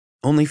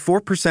Only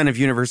 4% of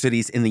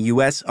universities in the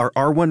U.S. are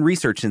R1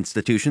 research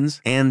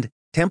institutions, and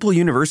Temple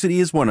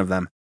University is one of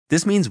them.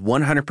 This means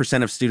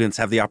 100% of students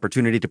have the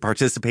opportunity to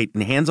participate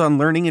in hands-on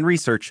learning and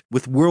research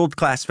with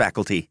world-class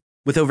faculty.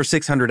 With over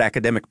 600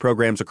 academic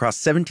programs across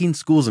 17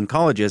 schools and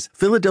colleges,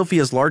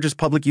 Philadelphia's largest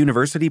public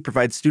university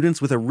provides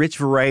students with a rich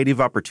variety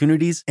of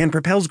opportunities and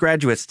propels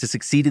graduates to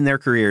succeed in their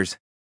careers.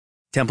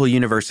 Temple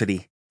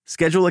University.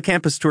 Schedule a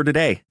campus tour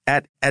today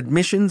at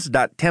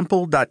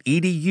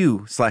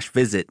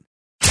admissions.temple.edu/visit.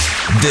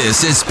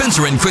 This is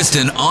Spencer and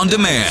Kristen On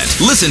Demand.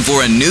 Listen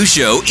for a new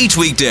show each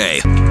weekday.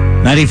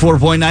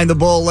 94.9 The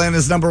Bull,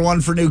 Atlanta's number one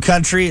for new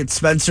country. It's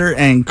Spencer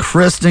and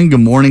Kristen.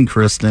 Good morning,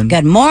 Kristen.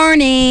 Good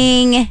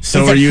morning.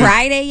 So is it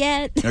Friday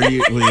yet?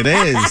 Well, it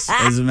is.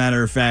 As a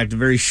matter of fact, a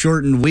very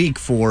shortened week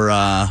for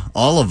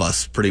all of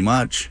us, pretty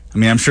much. I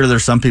mean, I'm sure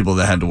there's some people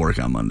that had to work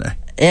on Monday.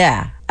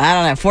 Yeah. I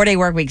don't know. 4-day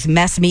work weeks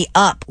mess me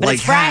up. But like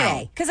it's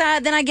Friday. Because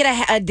then I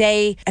get a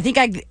day. I think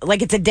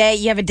it's a day.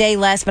 You have a day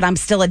less, but I'm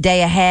still a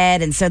day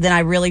ahead. And so then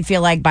I really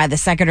feel like by the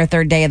second or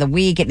third day of the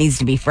week, it needs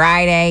to be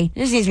Friday. It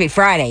just needs to be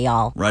Friday,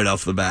 y'all. Right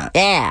off the bat.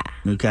 Yeah.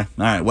 Okay. All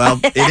right. Well,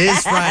 it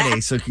is Friday,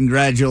 so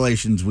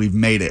congratulations. We've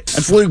made it.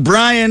 That's Luke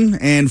Bryan.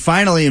 And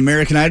finally,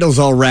 American Idol's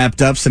all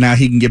wrapped up, so now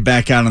he can get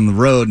back out on the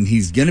road. And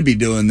he's going to be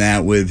doing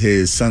that with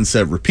his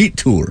Sunset Repeat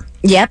tour.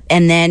 Yep,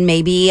 and then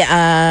maybe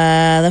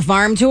the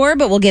farm tour,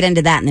 but we'll get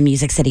into that in the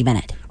Music City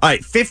Minute. All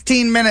right,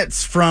 15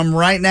 minutes from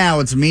right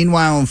now, it's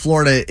Meanwhile in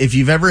Florida. If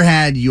you've ever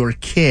had your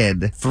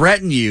kid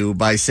threaten you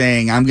by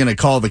saying, I'm going to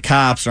call the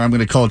cops or I'm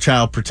going to call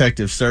Child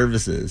Protective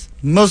Services,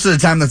 most of the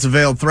time that's a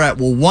veiled threat.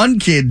 Well, one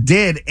kid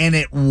did, and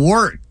it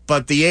worked.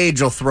 But the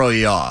age will throw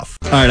you off.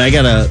 All right, I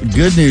got a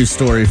good news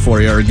story for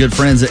you. Our good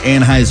friends at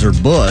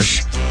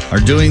Anheuser-Busch are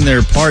doing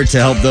their part to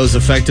help those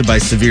affected by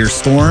severe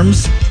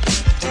storms,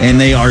 and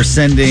they are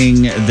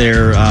sending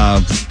their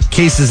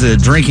cases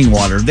of drinking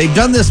water. They've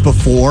done this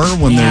before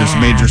when there's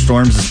major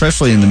storms,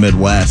 especially in the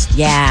Midwest.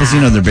 Yeah. Because,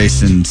 they're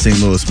based in St.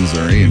 Louis,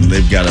 Missouri, and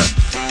they've got a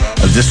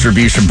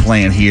distribution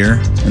plant here,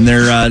 and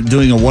they're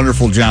doing a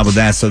wonderful job of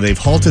that. So they've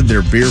halted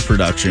their beer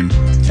production,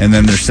 and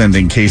then they're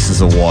sending cases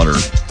of water,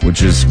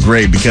 which is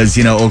great because,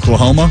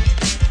 Oklahoma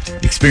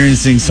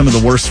experiencing some of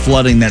the worst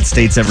flooding that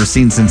state's ever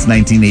seen since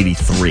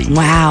 1983.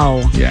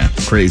 Wow. Yeah,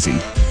 crazy.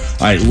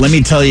 All right, let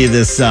me tell you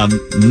this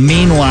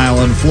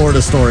Meanwhile in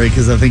Florida story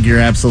because I think you're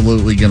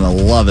absolutely going to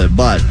love it.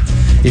 But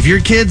if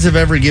your kids have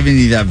ever given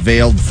you that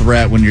veiled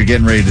threat when you're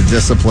getting ready to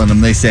discipline them,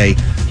 they say,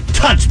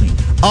 touch me,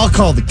 I'll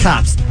call the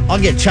cops,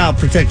 I'll get Child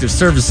Protective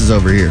Services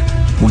over here.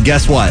 Well,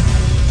 guess what?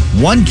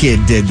 One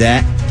kid did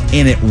that,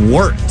 and it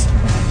worked.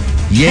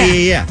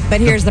 Yeah. But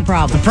here's the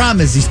problem. The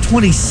problem is he's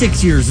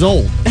 26 years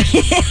old.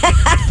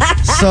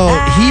 So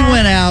he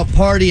went out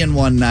partying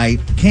one night,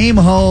 came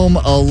home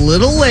a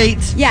little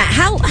late. Yeah,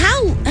 how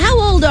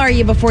old are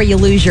you before you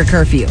lose your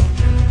curfew?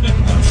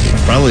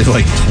 Probably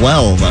like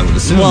 12, I would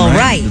assume. Well,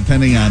 right.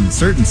 Depending on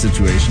certain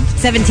situations.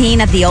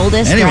 17 at the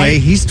oldest, Anyway, right?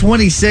 He's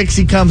 26.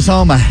 He comes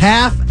home a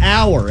half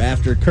hour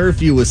after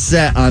curfew was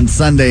set on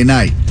Sunday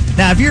night.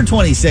 Now, if you're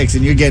 26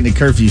 and you're getting a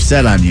curfew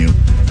set on you,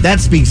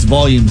 that speaks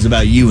volumes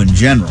about you in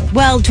general.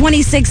 Well,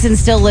 26 and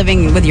still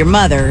living with your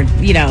mother,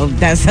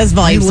 that says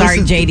volumes. Sorry,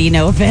 JD,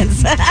 no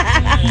offense.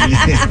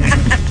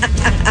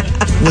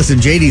 Listen,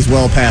 JD's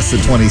well past the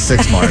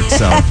 26 mark,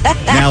 so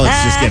now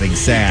it's just getting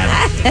sad.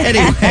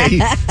 Anyway,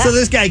 so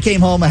this guy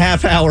came home a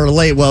half hour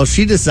late. Well,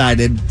 she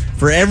decided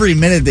for every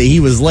minute that he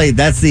was late,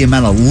 that's the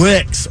amount of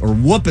licks or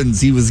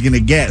whoopings he was going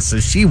to get. So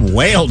she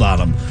wailed on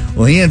him.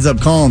 Well, he ends up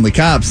calling the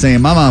cops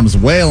saying, my mom's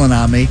wailing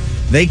on me.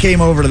 They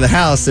came over to the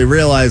house. They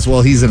realized,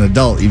 well, he's an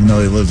adult, even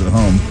though he lives at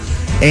home.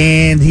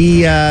 And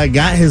he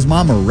got his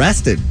mom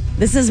arrested.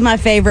 This is my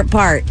favorite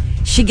part.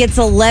 She gets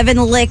 11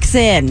 licks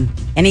in,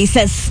 and he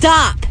says,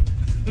 stop.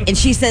 And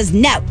she says,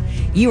 no,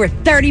 you were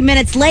 30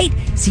 minutes late,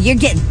 so you're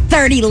getting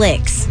 30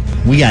 licks.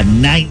 We got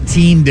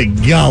 19 to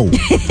go.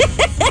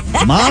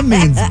 Mom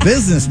means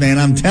business, man.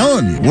 I'm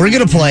telling you. We're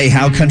going to play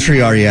How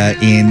Country Are Ya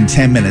in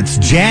 10 minutes.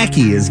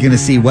 Jackie is going to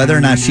see whether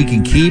or not she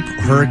can keep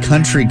her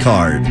country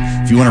card.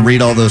 If you want to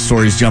read all those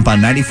stories, jump on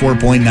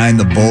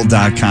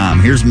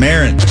 94.9thebull.com. Here's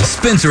Marin.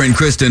 Spencer and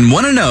Kristen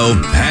want to know,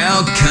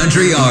 how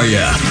country are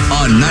ya?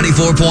 On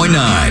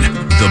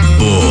 94.9 The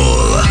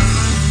Bull.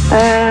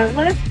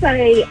 Let's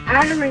say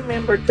I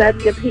remember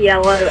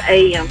WPLO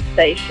AM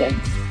station.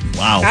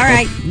 Wow. All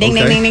right. Ding,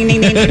 okay. ding, ding,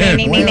 ding, ding, ding,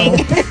 ding, ding,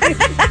 ding.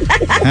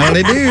 How'd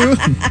they do?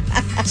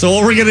 So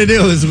what we're going to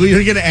do is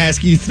we're going to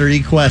ask you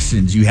 3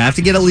 questions. You have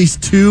to get at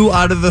least 2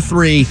 out of the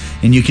 3,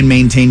 and you can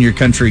maintain your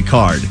country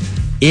card.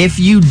 If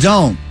you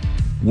don't,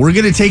 we're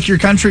going to take your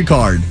country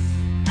card.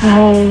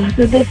 Oh,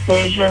 the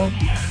decision.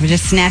 We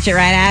just snatch it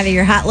right out of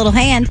your hot little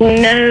hand.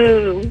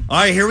 No. All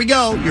right, here we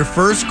go. Your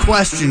first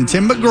question.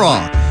 Tim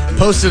McGraw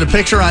posted a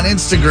picture on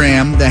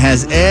Instagram that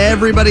has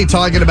everybody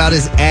talking about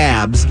his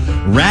abs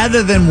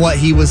rather than what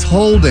he was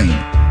holding.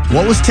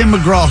 What was Tim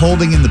McGraw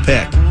holding in the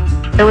pic?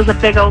 It was a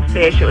big old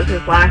fish. It was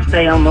his last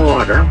day on the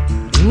water.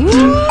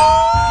 Ooh.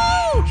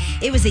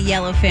 It was a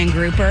yellowfin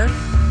grouper.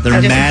 They're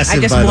massive,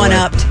 I just by the way.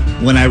 one-upped.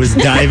 when I was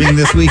diving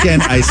this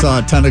weekend, I saw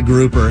a ton of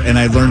grouper, and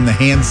I learned the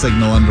hand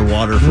signal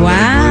underwater for what a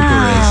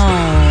grouper is.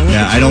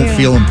 Yeah, I don't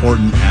feel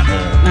important at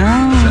all.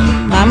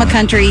 Well, I'm a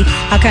country.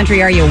 How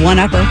country are you?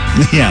 One-upper?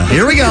 Yeah,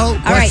 here we go.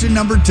 Question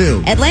number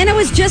 2. Atlanta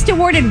was just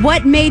awarded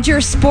what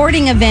major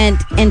sporting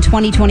event in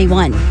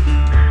 2021?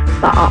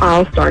 The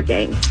All-Star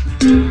Game.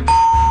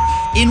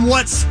 In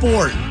what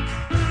sport?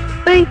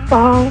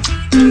 Baseball.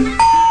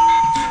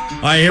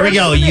 All right, here we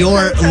go.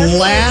 Your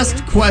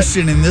last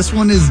question, and this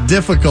one is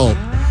difficult.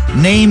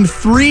 Name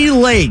 3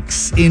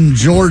 lakes in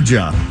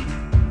Georgia.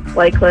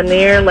 Lake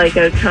Lanier, Lake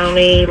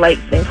Oconee, Lake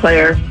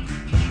Sinclair.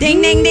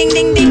 Ding, ding, ding,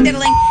 ding, ding,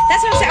 diddling.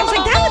 That's what I was saying. I was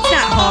like, that one's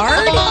not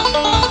hard.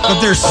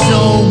 But there's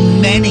so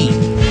many.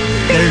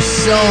 There's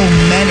so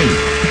many.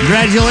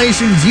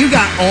 Congratulations. You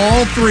got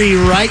all 3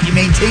 right. You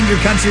maintained your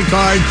country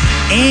card,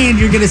 and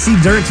you're going to see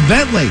Dirk's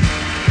Bentley.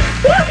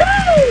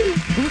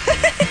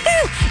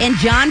 And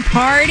John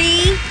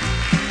Party.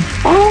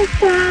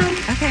 Awesome.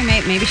 Okay,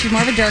 maybe she's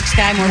more of a Dirks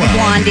guy, more of a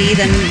blondie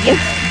than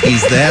He's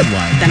the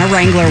headline. than a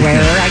Wrangler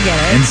wearer. I get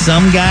it. And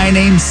some guy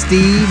named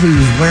Steve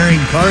who's wearing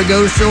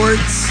cargo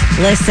shorts.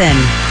 Listen,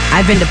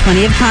 I've been to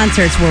plenty of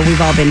concerts where we've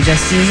all been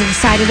just as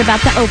excited about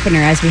the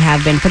opener as we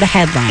have been for the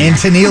headliner. And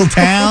Tennille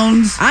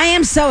Towns. I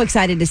am so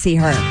excited to see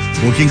her.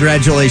 Well,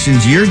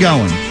 congratulations. You're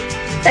going.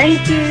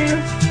 Thank you.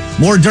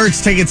 More Dirks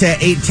tickets at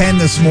 8:10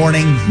 this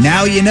morning.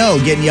 Now you know,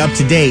 getting you up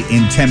to date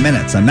in 10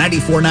 minutes on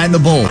 94.9 The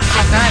Bull. All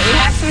right, we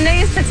have some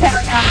news to tell you.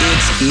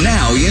 It's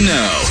Now You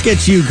Know. Let's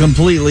get you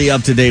completely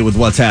up to date with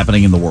what's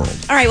happening in the world.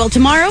 All right, well,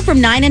 tomorrow from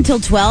 9 until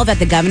 12 at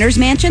the Governor's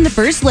Mansion, the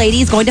First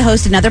Lady is going to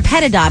host another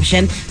pet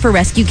adoption for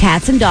rescue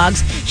cats and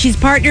dogs. She's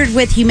partnered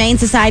with Humane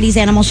Societies,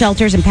 animal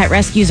shelters, and pet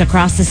rescues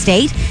across the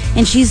state,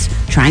 and she's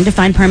trying to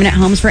find permanent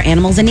homes for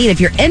animals in need.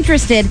 If you're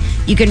interested,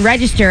 you can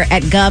register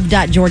at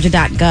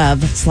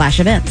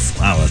gov.georgia.gov/events.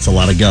 Wow, that's a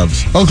lot of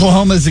govs.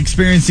 Oklahoma is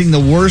experiencing the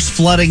worst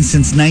flooding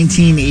since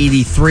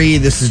 1983.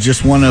 This is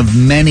just one of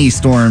many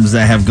storms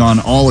that have gone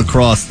all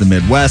across the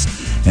Midwest,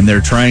 and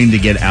they're trying to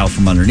get out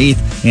from underneath.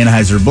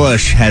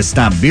 Anheuser-Busch has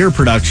stopped beer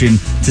production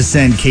to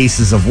send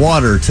cases of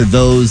water to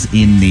those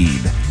in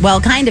need.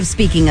 Well, kind of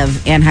speaking of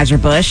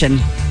Anheuser-Busch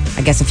and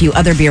I guess a few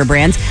other beer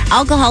brands,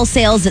 alcohol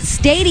sales at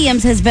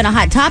stadiums has been a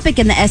hot topic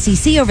in the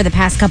SEC over the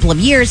past couple of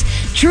years.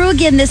 True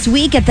again this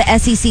week at the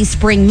SEC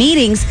spring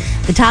meetings.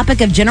 The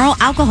topic of general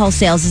alcohol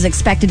sales is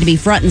expected to be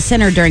front and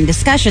center during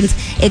discussions.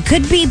 It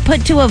could be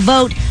put to a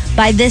vote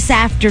by this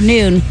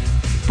afternoon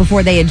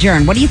before they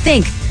adjourn. What do you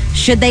think?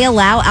 Should they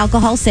allow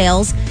alcohol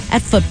sales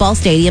at football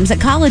stadiums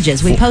at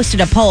colleges? We posted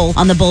a poll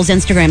on the Bulls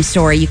Instagram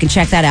story. You can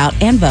check that out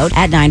and vote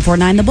at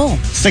 949 The Bull.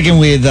 Sticking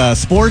with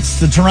sports,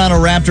 the Toronto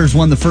Raptors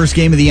won the first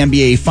game of the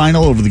NBA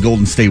Final over the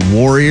Golden State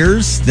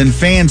Warriors. Then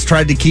fans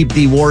tried to keep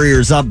the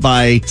Warriors up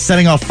by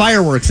setting off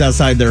fireworks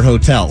outside their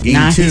hotel. Game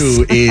Nice.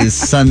 2 is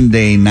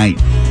Sunday night.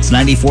 It's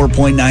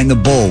 94.9 The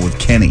Bull with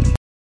Kenny.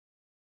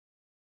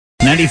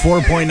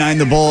 94.9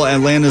 The Bull,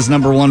 Atlanta's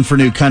number 1 for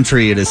new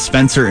country. It is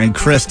Spencer and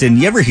Kristen.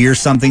 You ever hear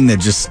something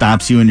that just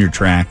stops you in your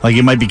track? Like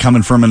it might be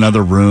coming from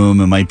another room,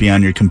 it might be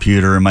on your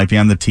computer, it might be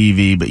on the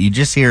TV, but you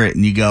just hear it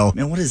and you go,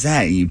 man, what is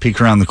that? And you peek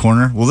around the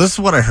corner. Well, this is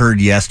what I heard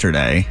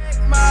yesterday.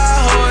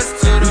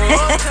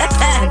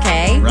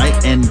 Okay.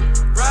 Right? And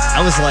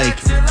I was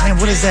like, man,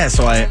 what is that?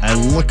 So I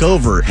look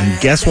over, and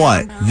guess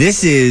what?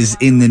 This is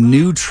in the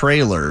new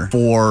trailer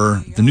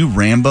for the new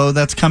Rambo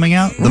that's coming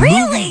out. The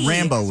Really? movie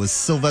Rambo was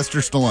Sylvester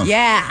Stallone.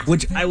 Yeah.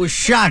 Which I was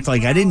shocked.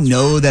 Like, I didn't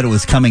know that it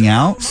was coming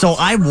out. So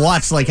I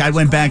watched, I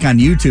went back on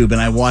YouTube,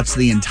 and I watched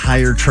the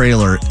entire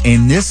trailer,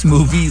 and this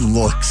movie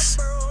looks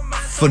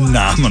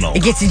phenomenal.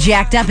 It gets you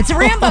jacked up. It's a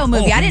Rambo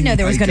movie. I didn't know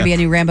there was going to be a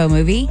new Rambo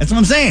movie. That's what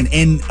I'm saying.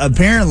 And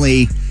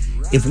apparently,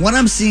 if what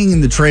I'm seeing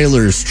in the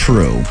trailer is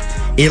true,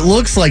 it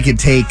looks like it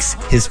takes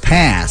his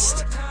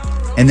past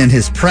and then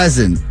his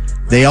present.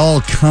 They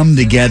all come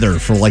together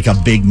for like a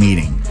big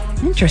meeting.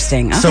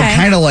 Interesting. Okay. So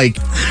kind of like,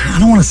 I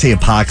don't want to say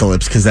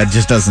apocalypse because that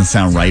just doesn't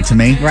sound right to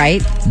me.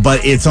 Right.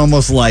 But it's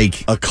almost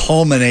like a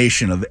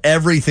culmination of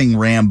everything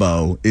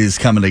Rambo is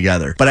coming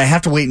together. But I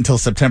have to wait until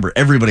September.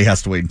 Everybody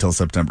has to wait until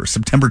September.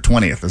 September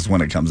 20th is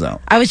when it comes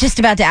out. I was just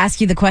about to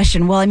ask you the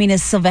question. Well, I mean,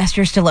 is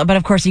Sylvester Stallone? But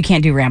of course, you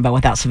can't do Rambo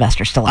without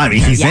Sylvester Stallone. I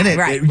mean, he's Yeah, in it.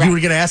 Right, You right. were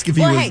going to ask if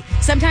he Well, was... hey,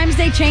 sometimes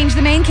they change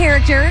the main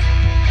character.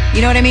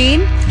 You know what I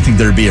mean? I think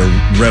there'd be a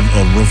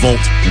revolt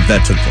if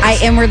that took place.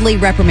 I inwardly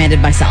reprimanded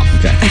myself.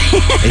 Okay.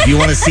 If you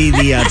want to see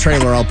the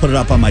trailer, I'll put it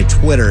up on my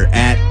Twitter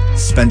at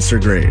Spencer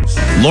Graves.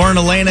 Lauren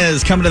Elena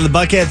is coming to the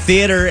Buckhead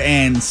Theater,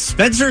 and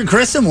Spencer and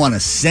Kristen want to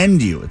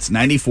send you. It's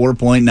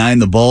 94.9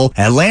 The Bull,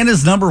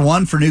 Atlanta's number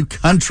 1 for new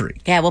country.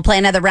 Yeah, we'll play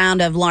another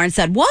round of Lauren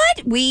Said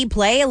What? We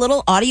play a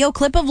little audio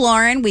clip of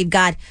Lauren. We've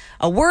got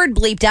a word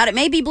bleeped out. It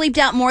may be bleeped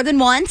out more than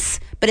once,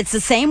 but it's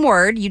the same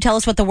word. You tell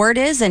us what the word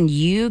is, and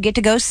you get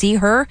to go see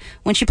her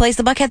when she plays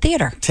the Buckhead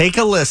Theater. Take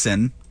a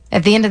listen.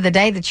 At the end of the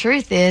day, the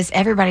truth is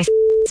everybody's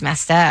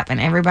messed up and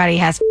everybody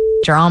has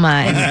drama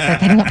and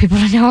that they don't want people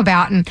to know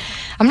about. And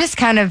I'm just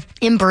kind of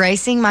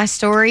embracing my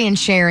story and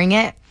sharing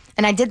it.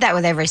 And I did that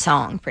with every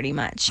song pretty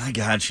much. My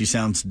God, she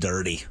sounds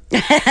dirty.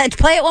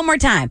 Play it one more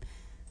time.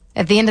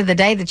 At the end of the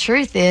day, the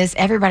truth is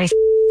everybody's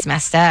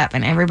messed up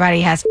and everybody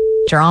has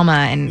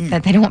drama and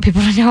that they don't want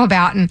people to know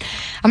about. And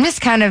I'm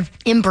just kind of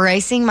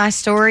embracing my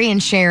story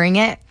and sharing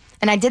it.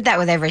 And I did that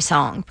with every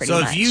song, pretty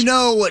much. So if you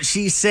know what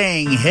she's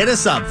saying, hit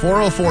us up,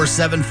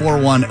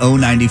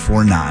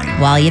 404-741-0949.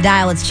 While you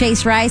dial, it's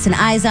Chase Rice and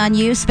Eyes on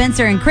You,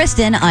 Spencer and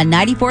Kristen on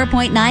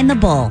 94.9 The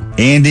Bull.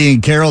 Andy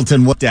and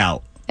Carrollton whipped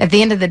out. At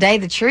the end of the day,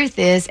 the truth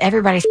is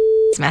everybody's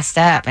messed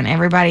up and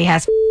everybody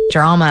has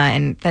drama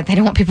and that they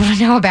don't want people to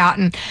know about.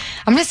 And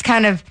I'm just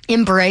kind of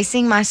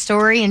embracing my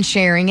story and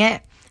sharing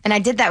it. And I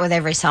did that with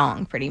every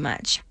song, pretty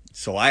much.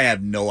 So I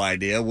have no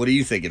idea. What do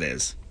you think it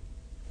is?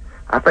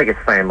 I think it's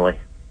family.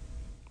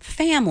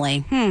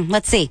 Family.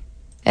 Let's see.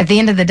 At the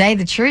end of the day,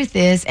 the truth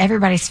is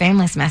everybody's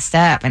family's messed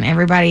up and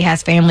everybody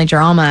has family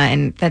drama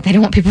and that they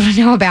don't want people to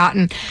know about.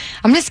 And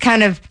I'm just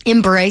kind of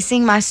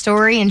embracing my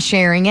story and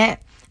sharing it.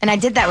 And I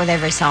did that with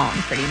every song,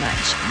 pretty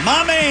much.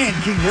 My man,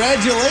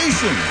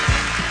 congratulations.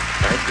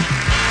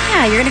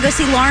 Yeah, you're going to go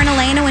see Lauren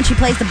Elena when she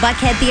plays the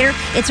Buckhead Theater.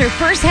 It's her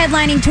first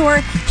headlining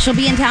tour. She'll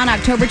be in town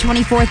October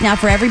 24th. Now,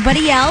 for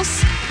everybody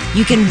else,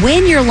 you can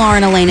win your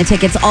Lauren Elena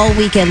tickets all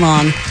weekend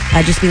long.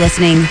 Just be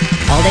listening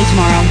all day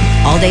tomorrow,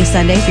 all day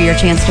Sunday for your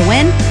chance to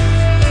win.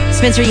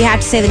 Spencer, you have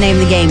to say the name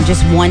of the game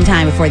just one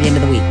time before the end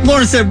of the week.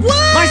 Lauren said,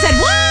 what? Lauren said,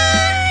 what?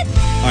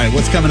 All right,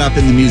 what's coming up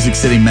in the Music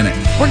City Minute?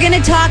 We're going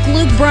to talk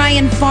Luke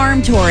Bryan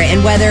Farm Tour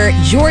and whether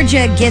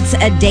Georgia gets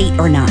a date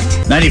or not.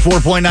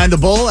 94.9 The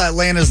Bull,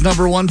 Atlanta's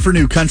 #1 for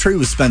new country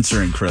with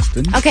Spencer and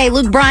Kristen. Okay,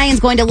 Luke Bryan's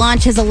going to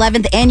launch his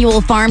 11th annual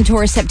farm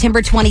tour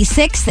September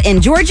 26th. In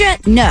Georgia,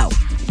 no.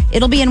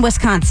 It'll be in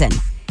Wisconsin.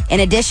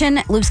 In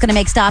addition, Luke's going to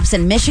make stops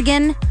in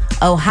Michigan,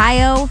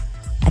 Ohio.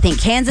 I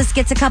think Kansas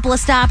gets a couple of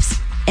stops,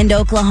 and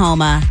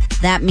Oklahoma.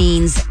 That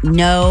means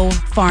no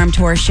farm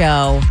tour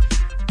show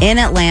in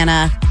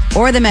Atlanta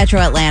or the Metro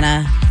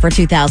Atlanta for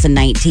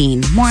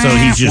 2019. So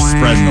he's just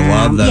spreading the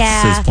love?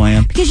 That's his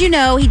plan? Because, you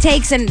know, he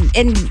takes, and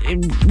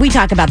we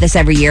talk about this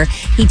every year,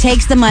 he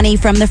takes the money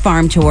from the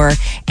farm tour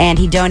and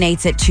he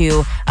donates it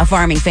to a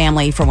farming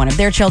family for one of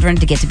their children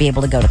to get to be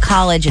able to go to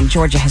college. And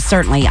Georgia has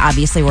certainly,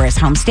 obviously, we're his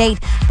home state,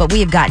 but we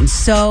have gotten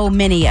so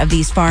many of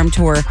these farm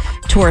tour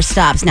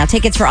stops. Now,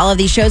 tickets for all of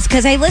these shows,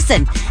 because, hey,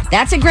 listen,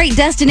 that's a great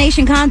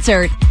destination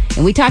concert.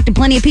 And we talked to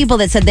plenty of people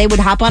that said they would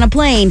hop on a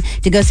plane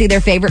to go see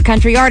their favorite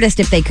country artist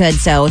if they could.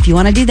 So if you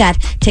want to do that,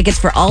 tickets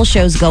for all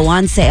shows go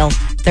on sale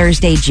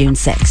Thursday, June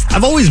 6th.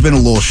 I've always been a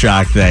little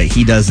shocked that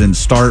he doesn't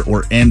start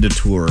or end a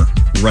tour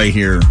right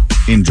here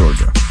in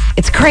Georgia.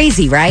 It's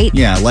crazy, right?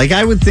 Yeah, like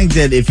I would think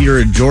that if you're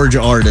a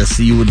Georgia artist,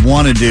 you would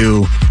want to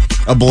do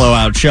a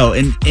blowout show.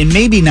 And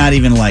maybe not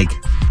even like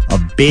a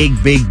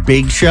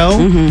big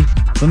show,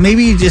 but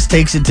maybe he just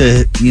takes it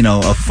to, you know,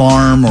 a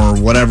farm or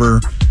whatever,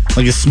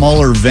 like a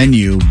smaller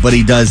venue, but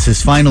he does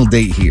his final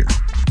date here.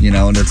 You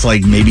know, and it's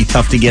like maybe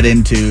tough to get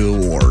into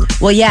or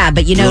well, yeah,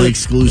 but you know, really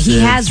exclusive. He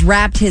has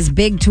wrapped his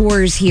big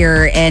tours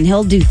here, and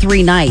he'll do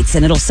 3 nights,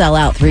 and it'll sell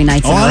out 3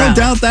 nights in a row. I don't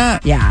doubt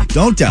that. Yeah.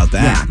 Don't doubt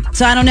that. Yeah.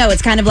 So I don't know.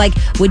 It's kind of like,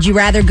 would you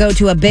rather go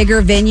to a bigger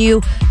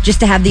venue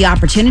just to have the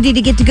opportunity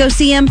to get to go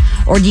see him,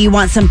 or do you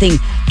want something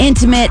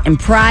intimate and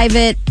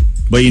private?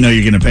 But you know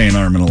you're going to pay an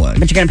arm and a leg.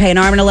 But you're going to pay an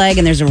arm and a leg,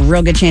 and there's a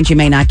real good chance you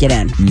may not get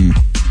in.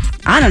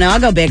 I don't know. I'll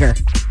go bigger.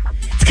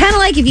 It's kind of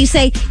like if you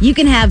say you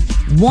can have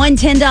one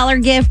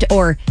 $10 gift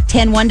or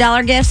 10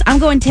 $1 gifts. I'm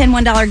going 10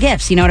 $1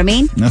 gifts. You know what I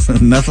mean?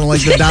 Nothing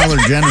like the Dollar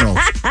General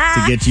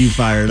to get you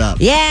fired up.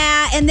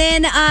 Yeah, and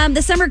then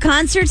the summer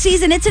concert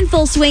season, it's in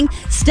full swing.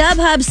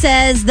 StubHub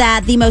says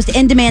that the most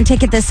in-demand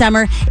ticket this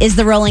summer is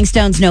the Rolling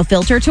Stones No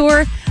Filter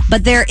Tour.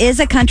 But there is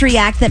a country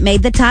act that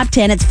made the top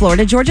 10. It's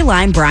Florida Georgia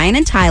Line, Brian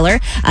and Tyler.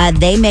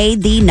 They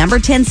made the number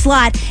 10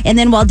 slot. And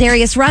then while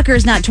Darius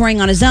Rucker's not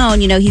touring on his own,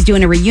 you know, he's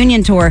doing a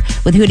reunion tour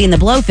with Hootie and the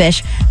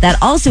Blowfish. That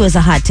also is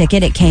a hot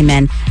ticket. It came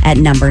in at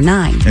number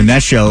 9. And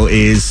that show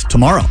is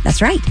tomorrow.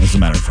 That's right. As a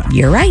matter of fact.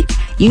 You're right.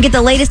 You can get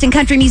the latest in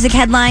country music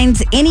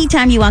headlines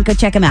anytime you want. Go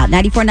check them out.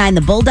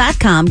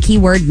 949thebull.com,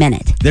 keyword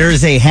minute. There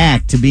is a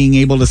hack to being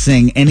able to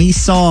sing any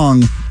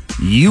song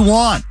you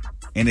want.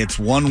 And it's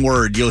one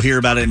word. You'll hear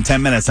about it in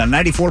 10 minutes on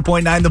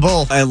 94.9 The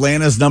Bull.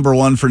 Atlanta's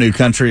 #1 for new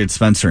country. It's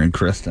Spencer and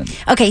Kristen.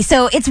 Okay,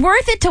 so it's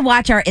worth it to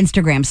watch our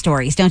Instagram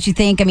stories, don't you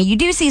think? I mean, you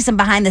do see some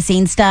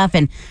behind-the-scenes stuff,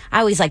 and I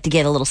always like to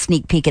get a little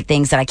sneak peek at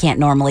things that I can't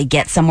normally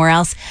get somewhere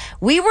else.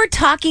 We were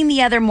talking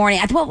the other morning.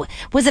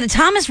 Was it a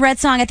Thomas Rhett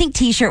song? I think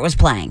T-Shirt was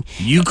playing.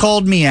 You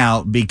called me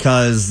out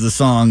because the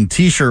song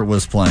T-Shirt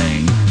was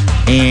playing,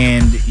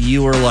 and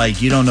you were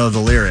like, you don't know the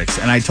lyrics.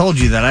 And I told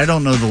you that I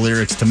don't know the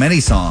lyrics to many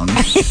songs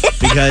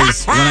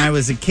because when I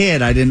was a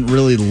kid, I didn't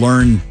really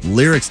learn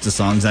lyrics to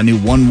songs. I knew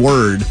one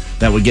word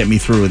that would get me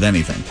through with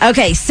anything.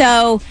 Okay,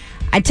 so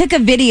I took a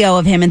video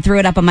of him and threw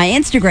it up on my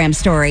Instagram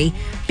story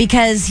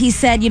because he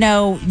said, you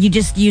know, you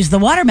just use the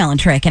watermelon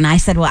trick. And I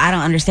said, well, I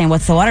don't understand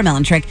what's the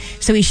watermelon trick.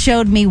 So he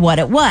showed me what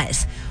it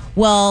was.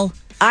 Well,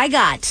 I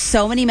got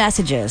so many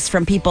messages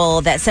from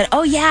people that said,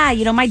 oh, yeah,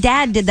 my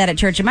dad did that at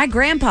church and my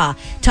grandpa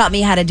taught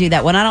me how to do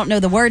that when I don't know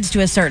the words to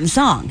a certain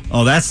song.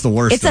 Oh, that's the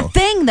worst. It's a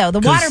thing, though, the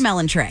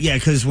watermelon trick. Yeah,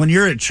 because when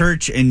you're at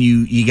church and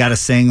you got to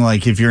sing,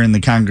 like if you're in the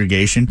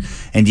congregation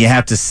and you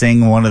have to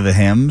sing one of the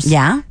hymns.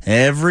 Yeah.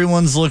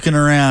 Everyone's looking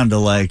around to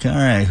like, all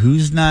right,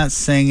 who's not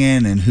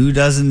singing and who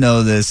doesn't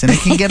know this? And it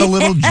can get a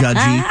little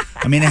judgy.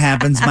 I mean, it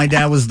happens. My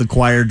dad was the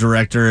choir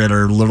director at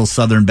our little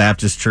Southern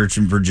Baptist church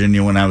in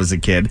Virginia when I was a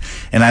kid.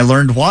 And I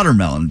learned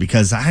watermelon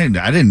because I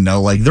didn't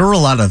know, like, there were a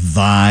lot of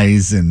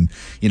thys and,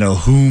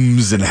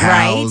 whums and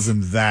hows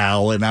and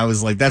thou. And I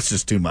was like, that's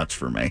just too much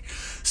for me.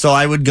 So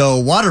I would go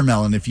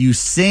watermelon. If you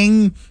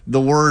sing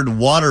the word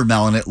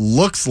watermelon, it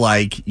looks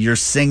like you're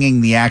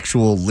singing the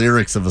actual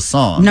lyrics of a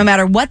song. No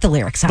matter what the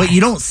lyrics are. But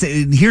you don't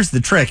say, here's the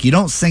trick. You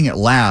don't sing it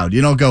loud.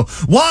 You don't go,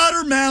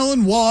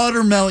 watermelon,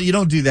 watermelon. You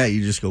don't do that.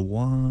 You just go,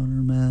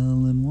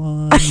 watermelon,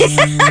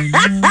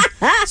 watermelon.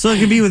 So it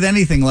could be with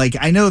anything. Like,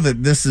 I know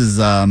that this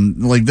is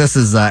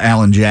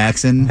Alan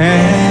Jackson.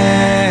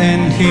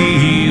 And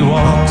he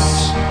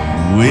walks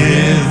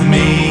with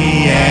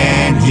me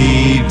and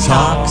he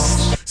talks.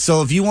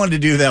 So if you wanted to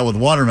do that with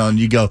watermelon,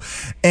 you go,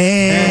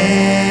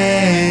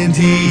 and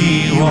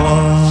he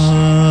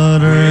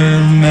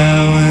watermelon,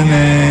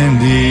 and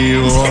he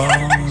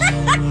watermelon,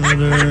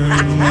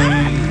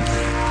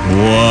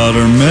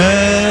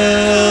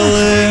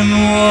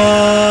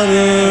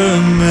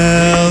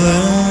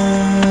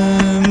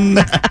 watermelon.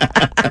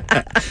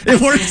 It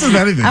works with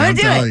anything. I'm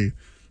gonna do it.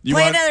 You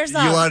Play another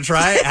song. You want to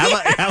try it? How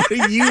about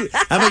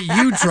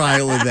you try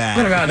it with that?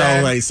 What about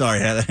that? Oh, wait,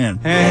 sorry.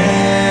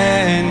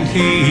 And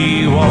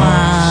he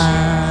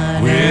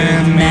walks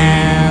with me,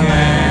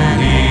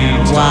 and he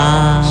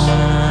talks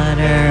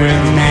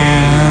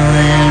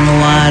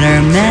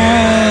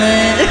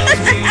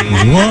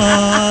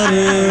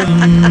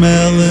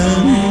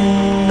watermelon.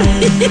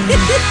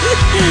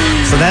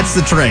 So that's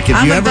the trick.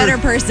 I'm a better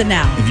person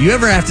now. If you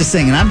ever have to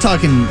sing, and I'm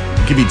talking,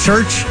 it could be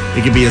church,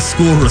 it could be a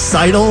school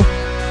recital.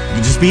 You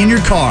can just be in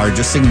your car,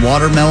 just sing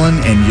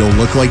Watermelon, and you'll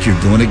look like you're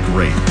doing it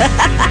great.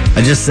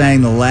 I just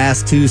sang the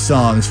last two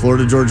songs,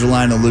 Florida Georgia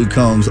Line and Luke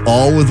Combs,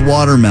 all with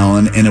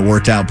Watermelon, and it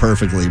worked out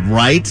perfectly.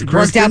 Right, Kristen?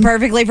 Worked out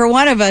perfectly for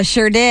one of us,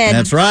 sure did.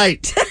 That's right.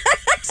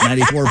 It's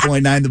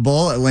 94.9 The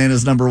Bull,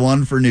 Atlanta's number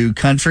one for new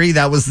country.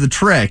 That was the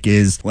trick,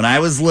 is when I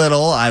was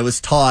little, I was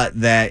taught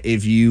that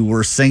if you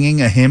were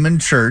singing a hymn in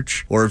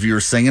church, or if you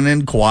were singing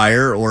in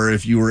choir, or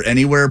if you were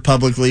anywhere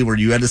publicly where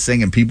you had to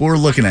sing and people were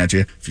looking at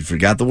you, if you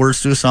forgot the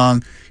words to a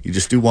song, you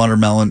just do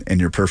Watermelon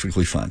and you're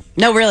perfectly fine.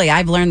 No, really,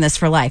 I've learned this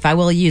for life. I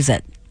will use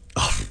it.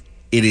 Oh,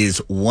 it is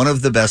one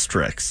of the best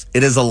tricks.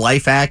 It is a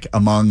life hack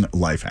among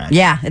life hacks.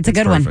 Yeah, it's a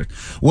good perfect.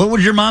 What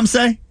would your mom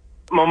say?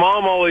 My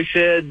mom always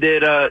said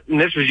that, and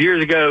this was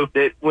years ago,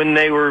 that when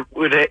they were,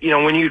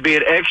 when you'd be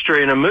an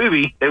extra in a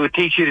movie, they would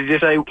teach you to just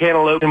say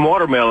cantaloupe and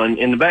watermelon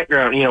in the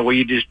background, where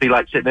you'd just be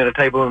like sitting at a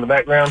table in the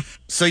background.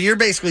 So you're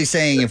basically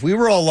saying if we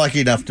were all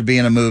lucky enough to be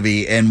in a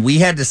movie and we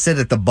had to sit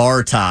at the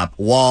bar top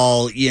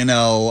while,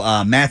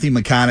 Matthew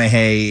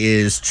McConaughey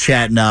is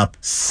chatting up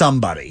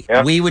somebody,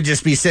 we would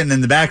just be sitting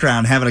in the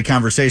background having a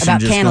conversation,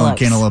 about just cantaloupes.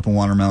 going cantaloupe and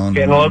watermelon.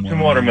 Cantaloupes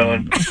and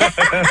watermelon.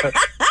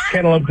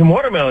 Cantaloupes and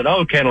watermelon.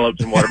 Oh,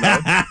 cantaloupes and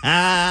watermelon.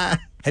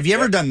 Have you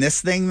ever done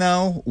this thing,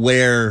 though,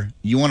 where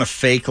you want to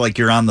fake like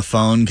you're on the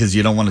phone because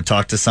you don't want to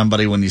talk to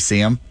somebody when you see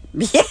them?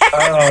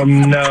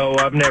 No,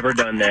 I've never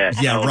done that.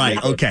 Yeah,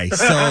 right. Okay.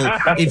 So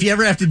if you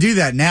ever have to do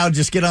that, now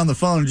just get on the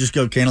phone and just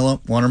go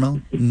cantaloupe,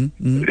 watermelon.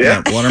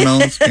 Yeah,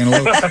 watermelons,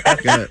 cantaloupe.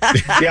 Got it.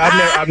 Yeah,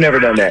 I've never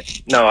done that.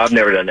 No, I've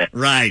never done that.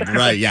 Right.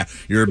 Yeah.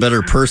 You're a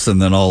better person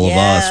than all of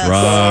us.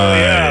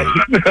 Right.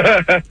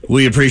 Yeah.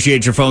 We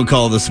appreciate your phone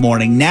call this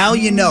morning. Now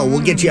you know.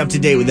 We'll get you up to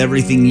date with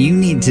everything you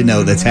need to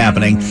know that's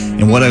happening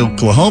and what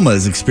Oklahoma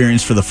has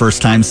experienced for the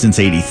first time since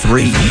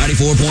 '83.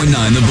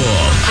 94.9 The Bull.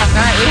 All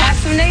right, we have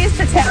some news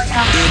to tell you.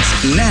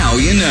 It's Now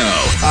You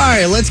Know. All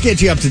right, let's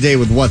get you up to date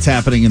with what's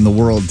happening in the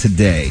world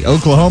today.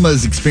 Oklahoma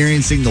is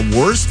experiencing the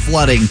worst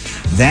flooding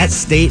that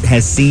state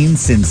has seen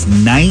since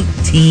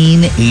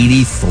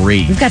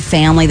 1983. We've got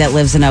family that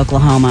lives in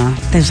Oklahoma.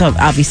 They're so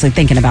obviously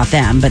thinking about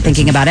them, but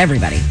thinking about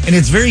everybody. And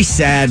it's very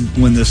sad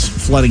when this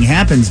flooding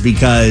happens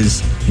because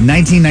in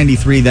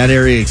 1993, that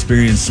area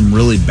experienced some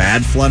really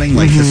bad flooding,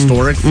 like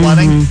historic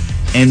flooding.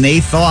 And they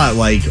thought,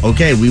 like,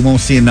 okay, we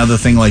won't see another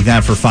thing like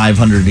that for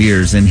 500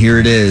 years. And here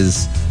it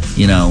is,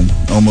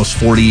 almost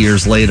 40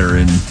 years later.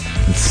 And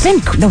it's been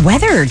the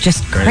weather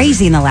just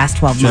crazy in the last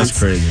 12 months. Just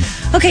crazy.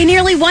 Okay,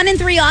 nearly 1 in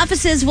 3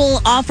 offices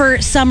will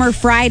offer Summer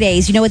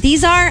Fridays. You know what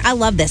these are? I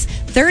love this.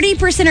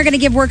 30% are going to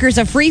give workers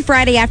a free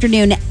Friday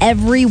afternoon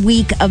every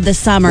week of the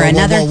summer.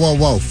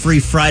 Whoa.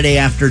 Free Friday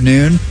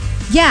afternoon?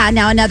 Yeah,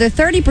 now another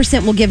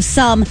 30% will give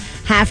some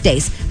half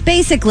days.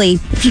 Basically,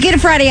 if you get a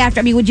Friday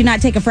would you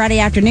not take a Friday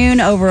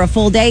afternoon over a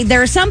full day? There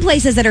are some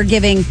places that are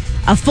giving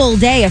a full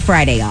day of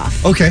Friday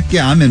off. Okay,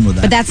 yeah, I'm in with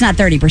that. But that's not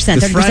 30%.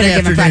 30%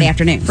 are given Friday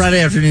afternoons.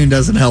 Friday afternoon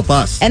doesn't help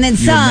us. And then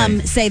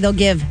some say they'll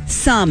give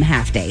some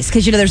half days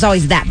because, there's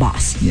always that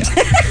boss. Yeah.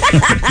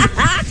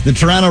 The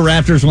Toronto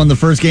Raptors won the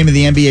first game of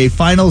the NBA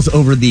Finals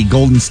over the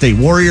Golden State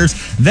Warriors.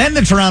 Then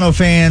the Toronto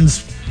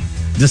fans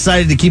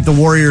decided to keep the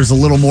Warriors a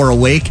little more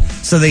awake,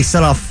 so they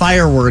set off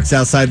fireworks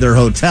outside their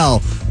hotel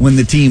when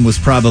the team was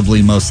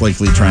probably most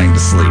likely trying to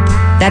sleep.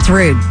 That's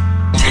rude.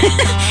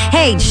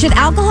 Hey, should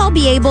alcohol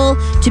be able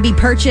to be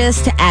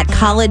purchased at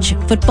college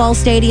football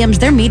stadiums?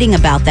 They're meeting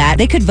about that.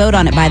 They could vote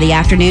on it by the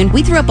afternoon.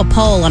 We threw up a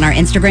poll on our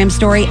Instagram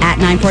story at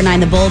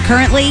 949thebull.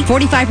 Currently,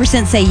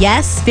 45% say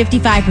yes,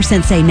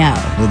 55% say no.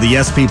 Well, the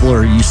yes people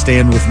are, you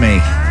stand with me.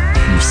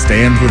 You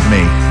stand with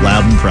me,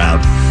 loud and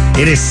proud.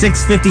 It is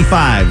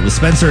 6:55 with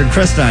Spencer and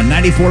Kristen on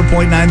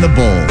 94.9 The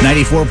Bull.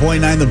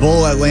 94.9 The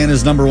Bull,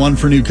 Atlanta's number one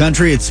for new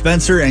country. It's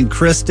Spencer and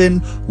Kristen.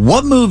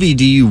 What movie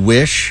do you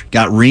wish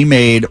got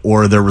remade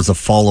or there was a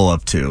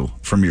follow-up to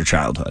from your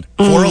childhood?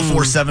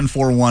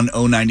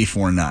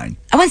 404-741-0949.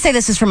 I wouldn't say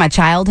this is from my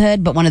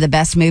childhood, but one of the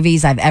best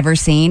movies I've ever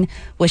seen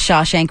was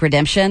Shawshank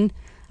Redemption.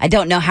 I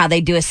don't know how they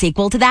do a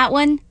sequel to that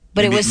one,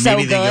 but it was so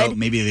good.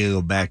 Maybe they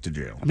go back to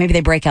jail. Or maybe they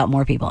break out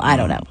more people. I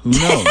don't know. Who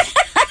knows?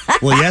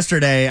 Well,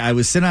 yesterday I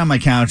was sitting on my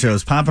couch. I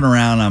was popping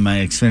around on my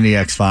Xfinity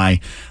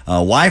XFi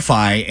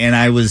Wi-Fi, and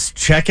I was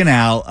checking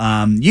out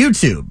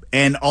YouTube.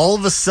 And all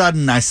of a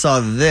sudden, I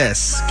saw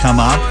this come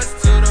up.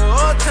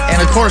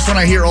 And of course, when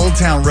I hear "Old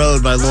Town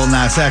Road" by Lil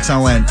Nas X,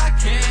 I went,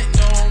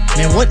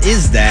 "Man, what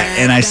is that?"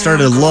 And I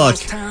started to look.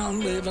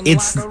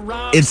 It's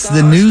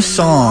the new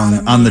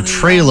song on the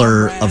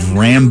trailer of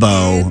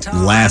Rambo: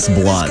 Last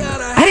Blood.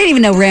 I didn't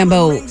even know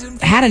Rambo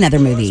had another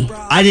movie.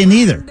 I didn't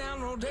either.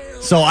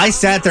 So I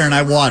sat there and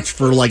I watched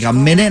for like a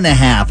minute and a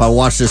half. I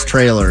watched this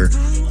trailer,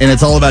 and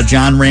it's all about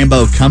John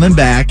Rambo coming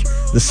back,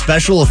 the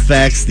special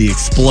effects, the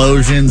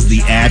explosions,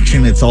 the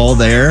action. It's all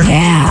there.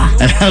 Yeah.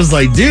 And I was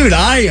like, dude,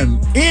 I am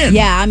in.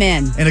 Yeah, I'm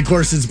in. And of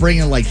course, it's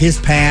bringing like his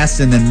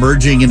past and then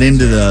merging it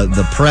into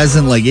the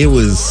present. Like it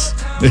was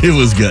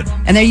good.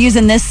 And they're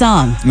using this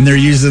song.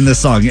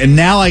 And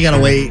now I got to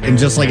wait, and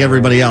just like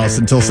everybody else,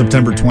 until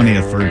September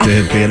 20th for it to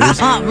hit theaters.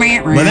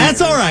 But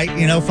that's all right.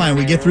 Fine.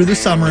 We get through the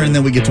summer, and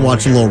then we get to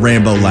watch a little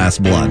Rambo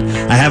Last Blood.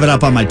 I have it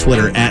up on my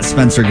Twitter, at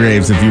Spencer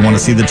Graves, if you want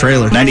to see the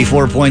trailer.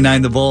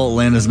 94.9 The Bull,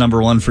 Atlanta's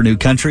number one for new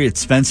country. It's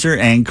Spencer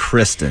and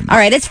Kristen. All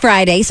right, it's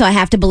Friday, so I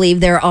have to believe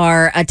there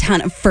are a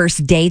ton of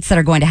first dates that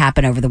are going to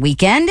happen over the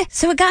weekend.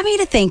 So it got me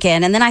to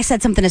thinking, and then I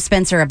said something to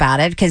Spencer about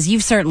it, because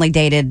you've certainly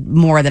dated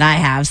more than I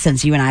have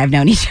since you and I have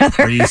known each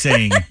other. Are you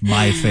saying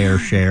my fair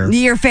share?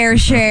 Your fair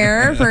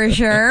share, for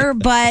sure.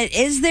 But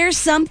is there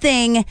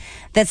something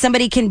that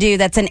somebody can do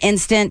that's an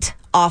instant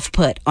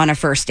off-put on a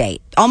first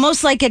date?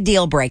 Almost like a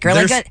deal breaker.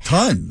 There's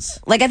tons.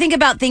 Like I think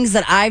about things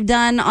that I've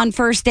done on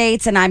first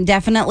dates, and I'm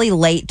definitely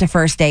late to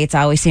first dates.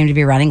 I always seem to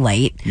be running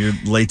late. You're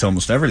late to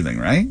almost everything,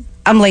 right?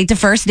 I'm late to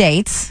first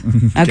dates.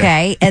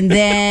 Okay. And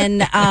then,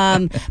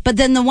 but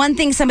then the one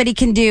thing somebody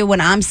can do when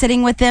I'm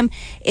sitting with them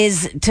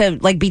is to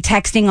like be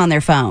texting on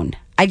their phone.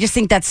 I just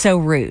think that's so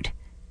rude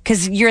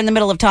because you're in the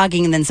middle of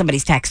talking and then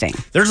somebody's texting.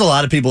 There's a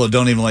lot of people that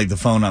don't even like the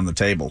phone on the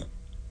table.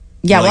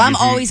 Yeah, well, I'm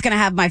always going to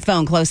have my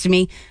phone close to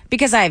me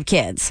because I have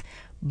kids,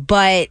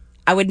 but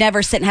I would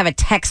never sit and have a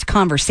text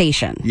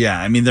conversation. Yeah,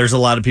 I mean, there's a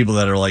lot of people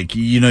that are like,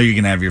 you're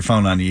going to have your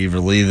phone on you, either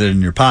leave it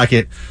in your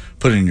pocket,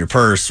 put it in your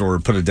purse, or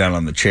put it down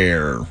on the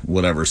chair or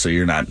whatever, so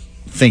you're not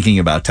thinking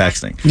about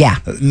texting. Yeah.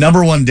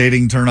 Number one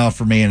dating turnoff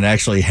for me, and it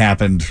actually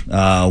happened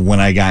when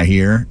I got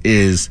here,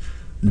 is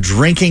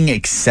drinking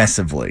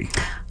excessively.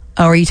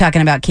 Oh, are you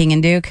talking about King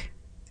and Duke?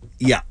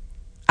 Yeah.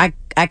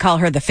 I call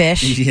her the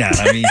fish. Yeah,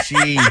 I mean,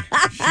 she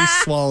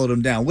swallowed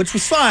him down, which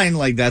was fine.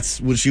 Like, that's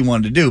what she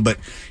wanted to do, but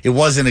it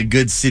wasn't a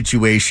good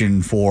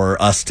situation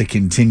for us to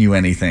continue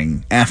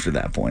anything after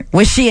that point.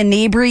 Was she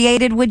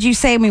inebriated, would you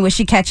say? I mean, was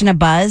she catching a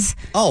buzz?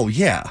 Oh,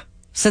 yeah.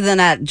 So then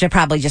that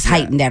probably just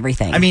heightened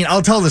everything. I mean,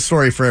 I'll tell the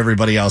story for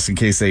everybody else in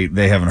case they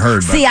haven't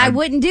heard. See, I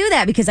wouldn't do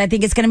that because I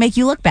think it's going to make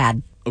you look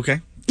bad. Okay.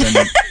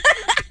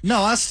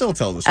 No, I'll still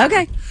tell the story.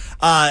 Okay.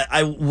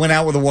 I went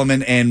out with a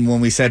woman, and when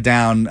we sat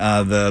down,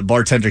 the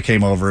bartender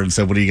came over and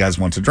said, "What do you guys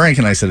want to drink?"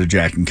 And I said, "A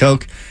Jack and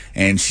Coke."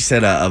 And she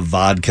said a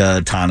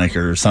vodka tonic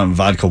or some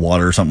vodka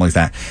water or something like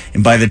that.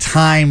 And by the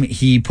time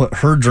he put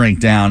her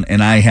drink down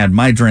and I had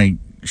my drink,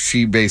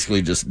 she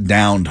basically just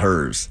downed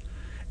hers.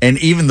 And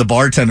even the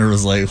bartender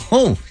was like,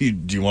 "Oh, do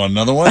you want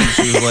another one?" And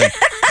she was like,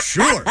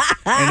 "Sure."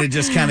 And it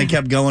just kind of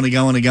kept going and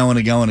going and going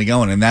and going and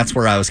going. And that's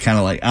where I was kind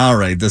of like, all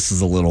right, this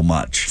is a little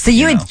much. So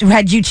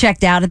had you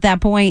checked out at that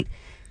point?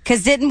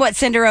 Because didn't what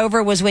send her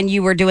over was when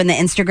you were doing the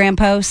Instagram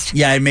post?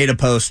 Yeah, I made a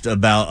post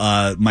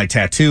about my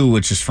tattoo,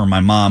 which is for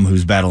my mom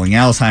who's battling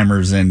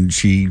Alzheimer's, and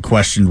she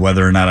questioned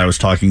whether or not I was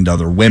talking to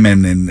other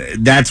women. And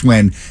that's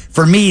when,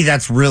 for me,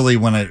 that's really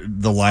when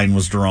the line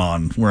was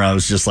drawn, where I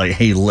was just like,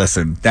 hey,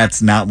 listen,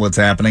 that's not what's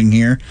happening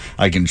here.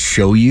 I can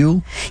show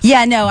you.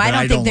 Yeah, no, I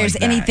don't think there's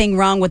anything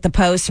wrong with the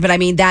post, but I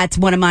mean, that's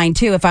one of mine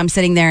too. If I'm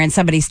sitting there and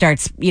somebody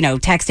starts,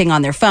 texting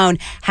on their phone.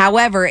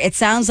 However, it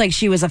sounds like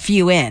she was a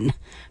few in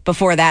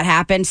before that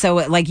happened. So,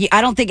 like,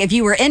 I don't think if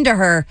you were into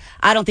her,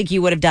 I don't think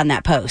you would have done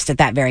that post at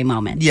that very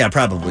moment. Yeah,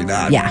 probably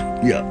not.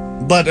 Yeah.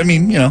 But, I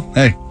mean,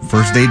 hey,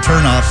 first date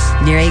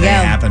turnoffs. There you go. They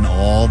happen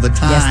all the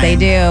time. Yes, they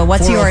do.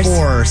 What's yours?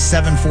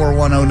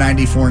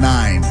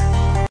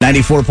 404-741-0949.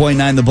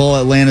 94.9 The Bull,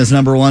 Atlanta's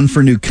number one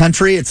for new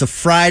country. It's a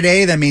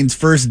Friday. That means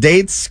first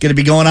dates going to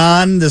be going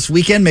on this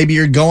weekend. Maybe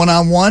you're going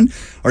on one.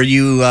 Are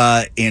you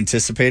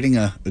anticipating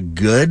a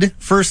good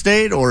first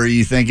date? Or are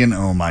you thinking,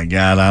 oh, my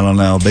God, I don't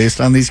know, based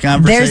on these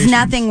conversations? There's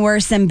nothing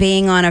worse than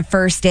being on a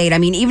first date. I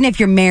mean, even if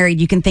you're married,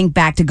 you can think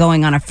back to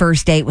going on a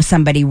first date with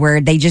somebody where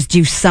they just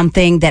do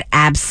something that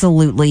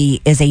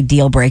absolutely is a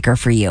deal breaker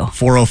for you.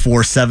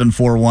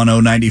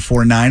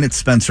 404-741-0949. It's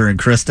Spencer and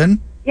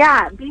Kristen.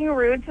 Yeah, being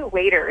rude to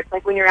waiters.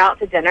 Like when you're out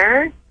to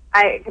dinner,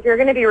 if you're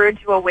going to be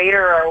rude to a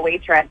waiter or a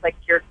waitress, like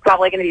you're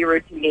probably going to be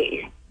rude to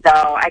me. So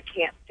I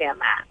can't stand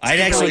that. I'd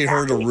actually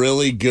heard a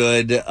really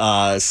good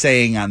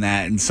saying on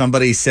that, and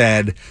somebody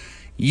said,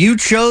 you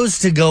chose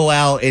to go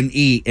out and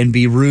eat and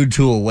be rude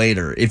to a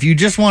waiter. If you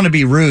just want to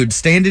be rude,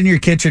 stand in your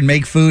kitchen,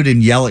 make food,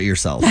 and yell at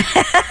yourself.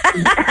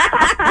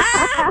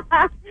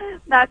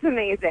 That's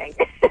amazing.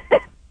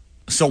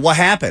 So what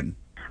happened?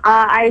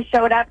 I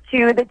showed up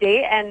to the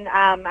date, and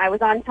I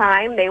was on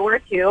time. They were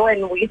too,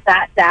 and we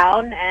sat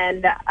down,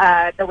 and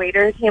the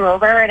waiter came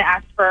over and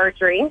asked for our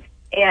drink.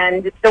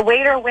 And the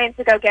waiter went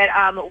to go get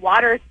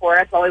waters for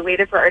us while we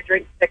waited for our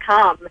drinks to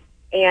come.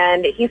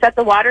 And he set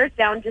the waters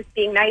down, just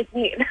being nice.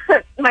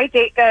 My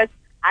date goes,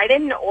 I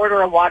didn't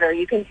order a water.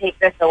 You can take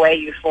this away,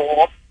 you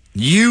fool.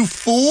 You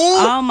fool?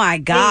 Oh, my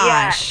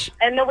gosh.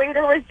 Yeah. And the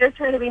waiter was just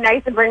trying to be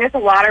nice and bring us a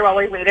water while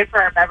we waited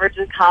for our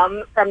beverages to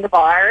come from the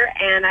bar.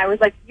 And I was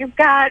like, you've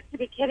got to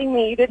be kidding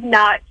me. You did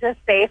not just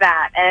say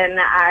that. And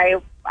I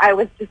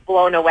was just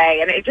blown away.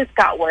 And it just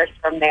got worse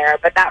from there.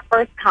 But that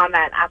first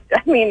comment,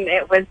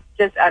 it was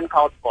just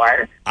uncalled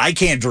for. I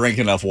can't drink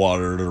enough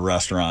water at a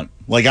restaurant.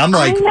 Like, I'm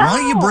like, why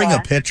don't you bring a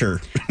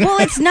pitcher?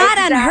 Well, it's not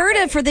unheard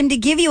of for them to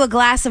give you a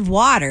glass of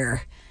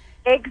water.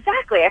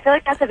 Exactly. I feel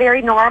like that's a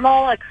very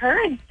normal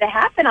occurrence to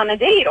happen on a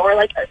date or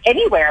like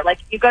anywhere. Like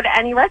you go to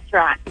any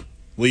restaurant.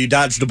 Well, you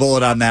dodged a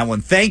bullet on that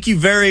one. Thank you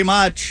very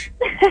much.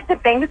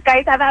 Thanks,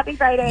 guys. Have a happy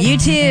Friday. You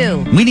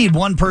too. We need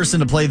one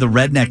person to play the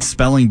Redneck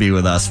Spelling Bee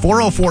with us.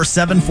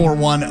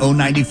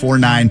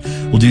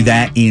 404-741-0949. We'll do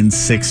that in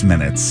 6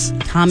 minutes.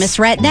 Thomas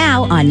Rhett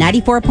now on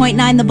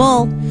 94.9 The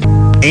Bull.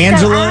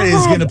 Angela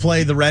is going to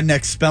play the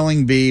Redneck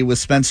Spelling Bee with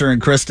Spencer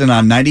and Kristen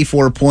on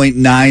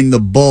 94.9 The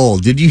Bull.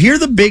 Did you hear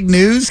the big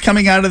news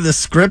coming out of the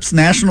Scripps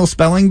National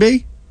Spelling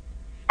Bee?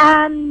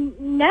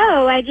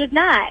 No, I did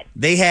not.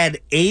 They had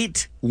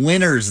 8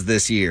 winners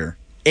this year.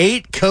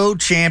 8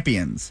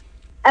 co-champions.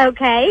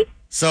 Okay.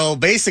 So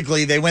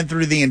basically, they went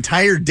through the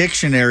entire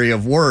dictionary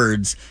of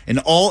words, and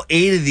all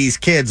 8 of these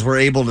kids were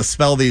able to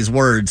spell these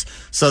words.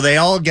 So they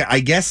all,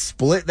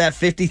 split that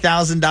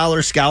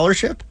 $50,000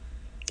 scholarship?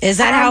 Is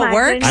that how it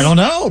works? I don't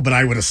know, but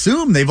I would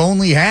assume they've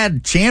only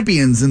had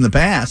champions in the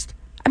past.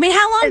 I mean,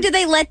 how long do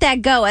they let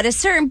that go? At a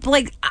certain,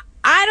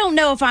 I don't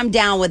know if I'm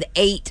down with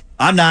 8.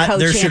 I'm not.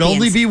 There should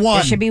only be one.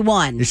 There should be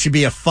one. It should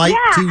be a fight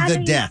to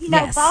the death.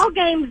 Ball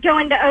games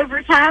going to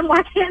overtime.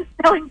 Why can't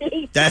spelling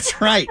bee?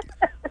 That's right.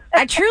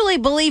 I truly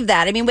believe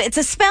that. I mean, it's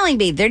a spelling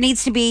bee. There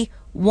needs to be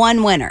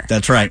one winner.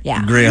 That's right.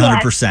 Yeah. Agree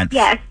 100%.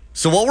 Yes.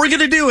 So what we're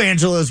going to do,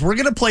 Angela, is we're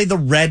going to play the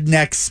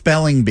Redneck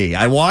Spelling Bee.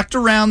 I walked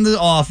around the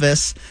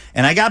office,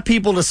 and I got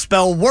people to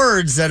spell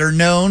words that are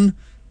known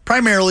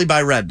primarily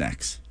by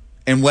rednecks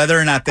and whether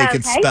or not they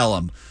could spell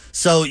them.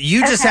 So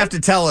you just have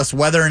to tell us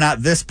whether or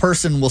not this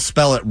person will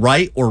spell it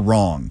right or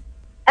wrong.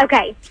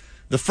 Okay.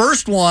 The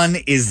first one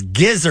is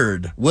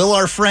gizzard. Will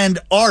our friend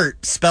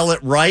Art spell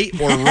it right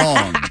or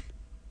wrong?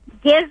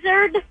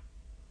 Gizzard?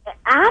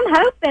 I'm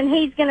hoping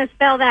he's going to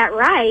spell that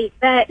right,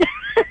 but...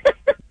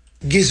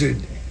 Gizzard.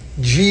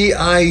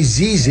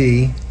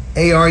 Gizzard.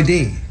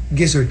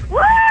 Gizzard.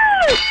 Woo!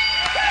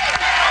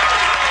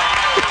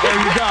 There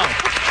you go.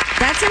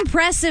 That's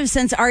impressive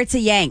since Art's a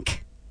Yank.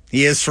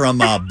 He is from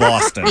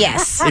Boston.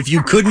 Yes. If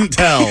you couldn't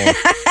tell.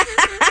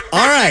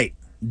 All right.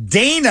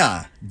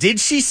 Dana, did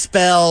she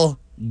spell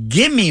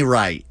gimme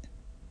right?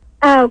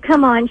 Oh,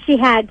 come on. She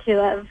had to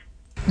have.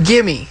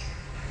 Gimme.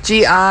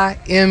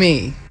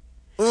 G-I-M-E.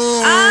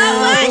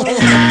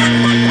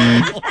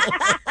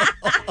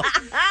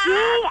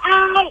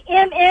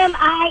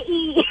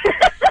 G-I-M-M-I-E.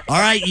 All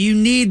right. You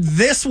need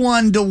this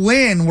one to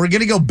win. We're going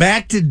to go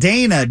back to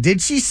Dana.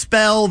 Did she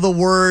spell the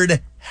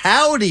word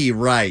howdy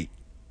right?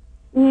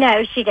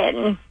 No, she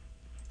didn't.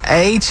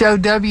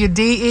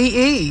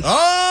 H-O-W-D-E-E.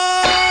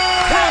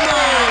 Oh! Come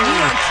on. You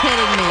are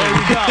kidding me. There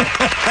you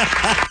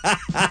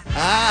go.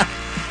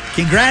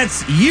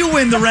 Congrats. You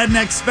win the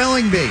Redneck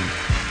Spelling Bee.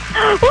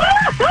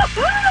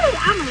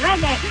 I'm a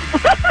redneck.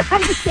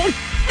 I'm just kidding.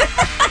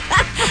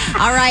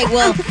 All right.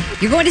 Well,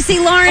 you're going to see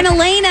Lauren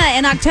Elena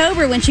in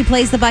October when she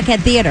plays the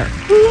Buckhead Theater.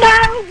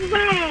 No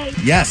way.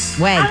 Yes.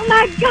 Way. Oh,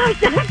 my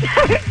gosh. I'm so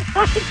excited.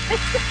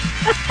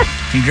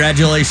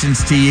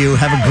 Congratulations to you.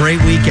 Have a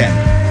great weekend.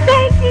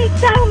 Thank you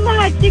so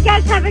much. You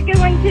guys have a good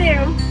one,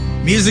 too.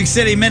 Music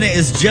City Minute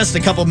is just a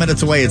couple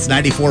minutes away. It's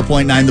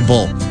 94.9 The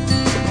Bull.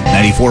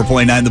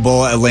 94.9 The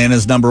Bull,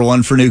 Atlanta's number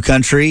one for new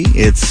country.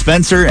 It's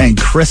Spencer and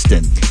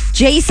Kristen.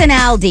 Jason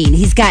Aldean,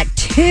 he's got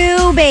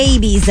 2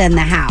 babies in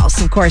the house.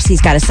 Of course,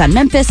 he's got a son,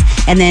 Memphis,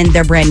 and then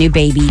their brand new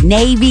baby,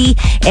 Navy.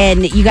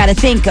 And you got to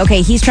think,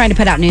 okay, he's trying to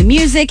put out new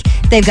music.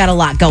 They've got a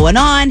lot going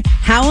on.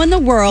 How in the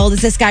world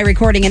is this guy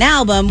recording an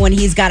album when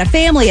he's got a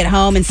family at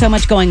home and so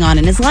much going on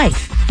in his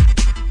life?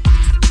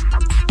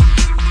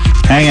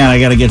 Hang on, I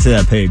got to get to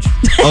that page.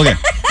 Okay,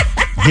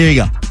 here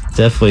you go.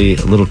 Definitely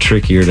a little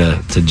trickier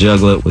to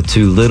juggle it with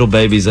 2 little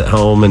babies at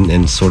home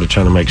and sort of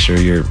trying to make sure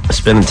you're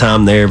spending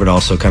time there, but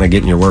also kind of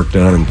getting your work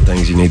done and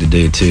things you need to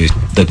do too.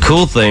 The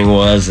cool thing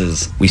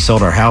is we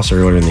sold our house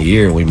earlier in the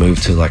year and we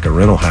moved to like a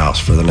rental house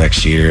for the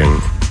next year.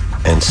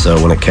 And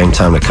so when it came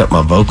time to cut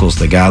my vocals,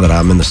 the guy that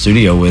I'm in the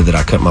studio with that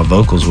I cut my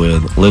vocals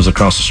with lives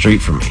across the street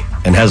from me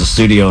and has a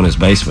studio in his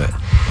basement.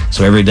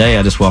 So every day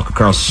I just walk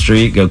across the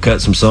street, go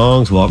cut some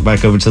songs, walk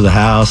back over to the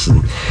house,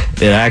 and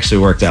it actually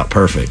worked out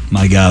perfect.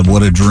 My God,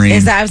 what a dream.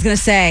 I was going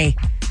to say,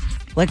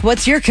 like,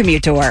 what's your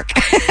commute to work?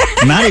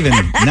 Not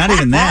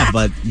even that,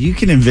 but you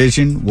can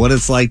envision what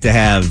it's like to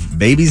have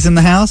babies in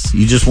the house.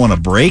 You just want a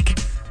break.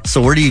 So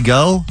where do you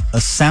go?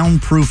 A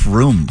soundproof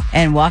room.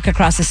 And walk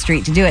across the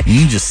street to do it.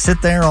 You just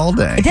sit there all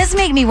day. It does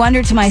make me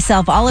wonder to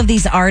myself, all of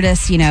these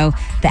artists, you know,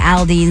 the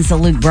Aldeans, the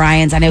Luke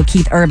Bryans, I know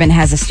Keith Urban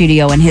has a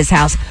studio in his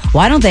house.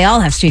 Why don't they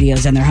all have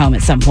studios in their home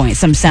at some point,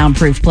 some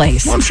soundproof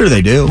place? Well, I'm sure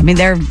they do. I mean,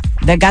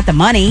 they've got the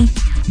money.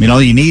 I mean,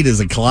 all you need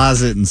is a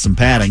closet and some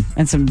padding.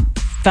 And some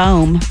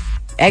foam.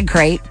 Egg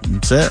crate.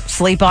 That's it.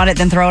 Sleep on it,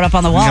 then throw it up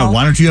on the wall. Yeah,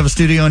 why don't you have a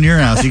studio in your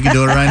house? You can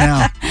do it right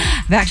now.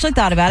 I've actually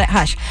thought about it.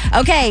 Hush.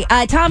 Okay,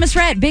 Thomas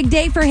Rhett, big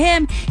day for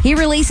him. He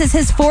releases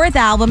his 4th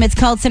album. It's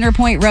called Center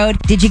Point Road.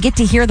 Did you get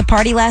to hear the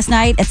party last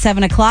night at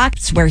 7 o'clock?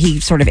 It's where he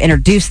sort of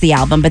introduced the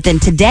album. But then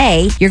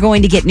today, you're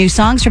going to get new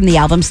songs from the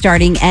album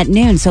starting at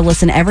noon. So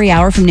listen every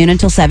hour from noon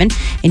until 7,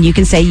 and you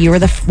can say you were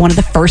one of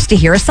the first to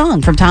hear a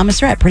song from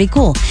Thomas Rhett. Pretty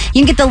cool.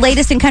 You can get the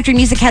latest in country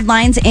music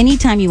headlines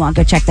anytime you want.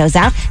 Go check those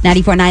out.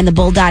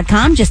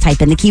 949thebull.com. Just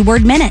type in the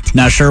keyword minute.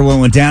 Not sure what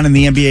went down in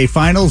the NBA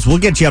Finals? We'll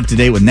get you up to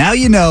date with Now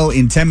You Know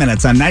in 10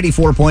 minutes on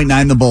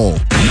 94.9 The Bull.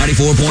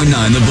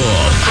 94.9 The Bull.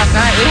 All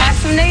right, we have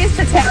some news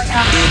to tell you.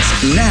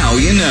 It's Now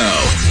You Know.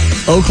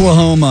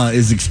 Oklahoma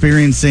is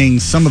experiencing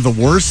some of the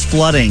worst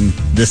flooding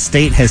the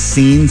state has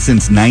seen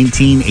since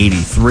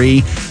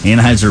 1983.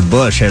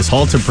 Anheuser-Busch has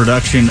halted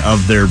production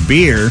of their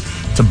beer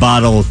to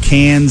bottle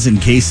cans and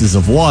cases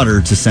of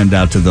water to send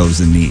out to those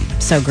in need.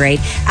 So great.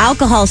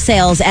 Alcohol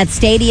sales at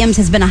stadiums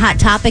has been a hot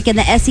topic in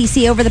the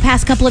SEC over the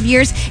past couple of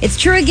years. It's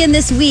true again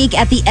this week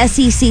at the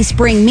SEC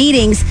spring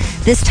meetings.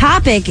 This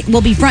topic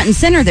will be front and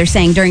center, they're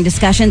saying, during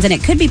discussions, and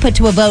it could be put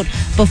to a vote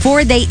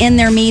before they end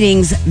their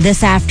meetings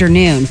this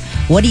afternoon.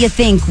 What do you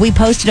think? We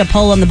posted a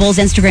poll on the Bulls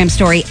Instagram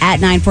story at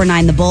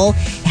 949thebull.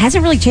 It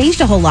hasn't really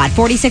changed a whole lot.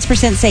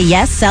 46% say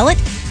yes, sell it.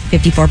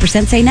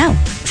 54% say no.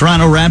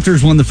 Toronto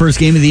Raptors won the first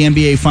game of the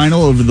NBA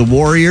Final over the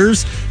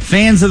Warriors.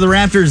 Fans of the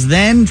Raptors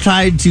then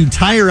tried to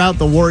tire out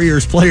the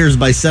Warriors players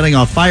by setting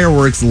off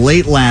fireworks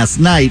late last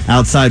night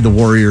outside the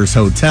Warriors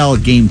Hotel.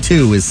 Game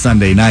 2 is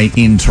Sunday night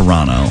in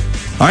Toronto.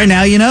 All right,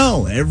 now you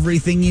know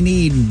everything you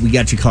need. We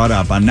got you caught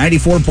up on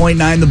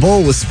 94.9 The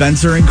Bull with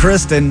Spencer and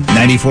Kristen.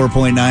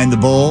 94.9 The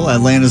Bull,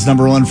 Atlanta's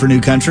number one for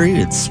new country.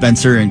 It's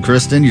Spencer and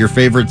Kristen. Your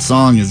favorite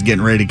song is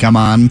getting ready to come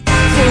on.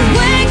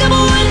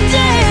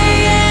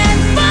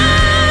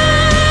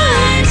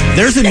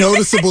 There's a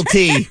noticeable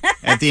T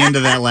at the end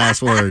of that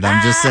last word.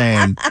 I'm just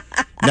saying.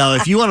 No,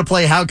 if you want to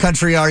play How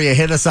Country Are You,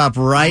 hit us up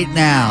right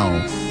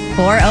now.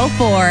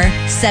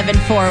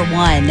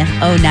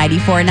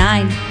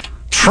 404-741-0949.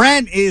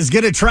 Trent is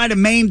going to try to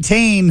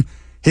maintain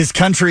his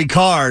country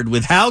card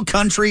with How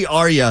Country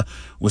Are You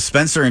with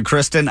Spencer and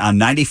Kristen on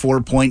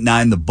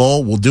 94.9 The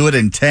Bull. We'll do it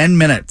in 10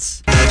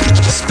 minutes.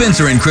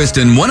 Spencer and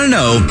Kristen want to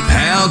know,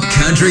 how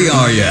country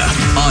are you?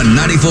 On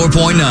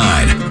 94.9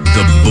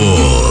 The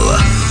Bull.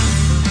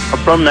 I'm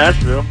from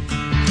Nashville.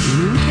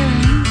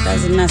 Okay.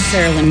 Doesn't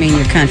necessarily mean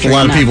your country. A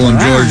lot of people in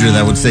Georgia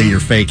that would say you're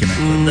faking it.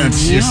 But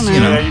that's just,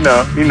 you know.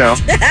 Yeah, you know.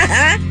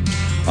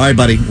 All right,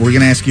 buddy. We're going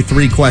to ask you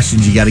 3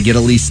 questions. You got to get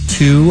at least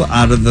 2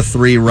 out of the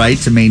 3 right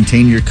to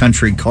maintain your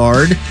country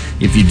card.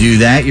 If you do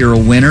that, you're a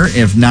winner.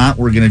 If not,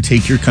 we're going to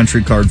take your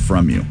country card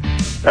from you.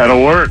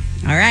 That'll work.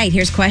 All right,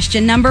 here's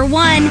question number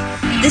 1.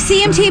 The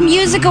CMT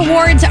Music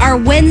Awards are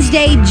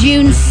Wednesday,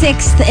 June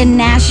 6th in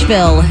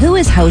Nashville. Who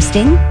is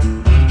hosting?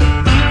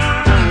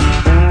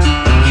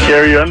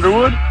 Carrie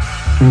Underwood?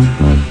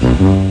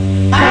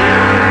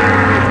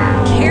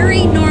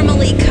 Carrie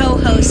normally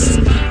co-hosts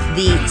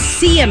the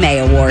CMA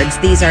Awards.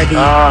 These are the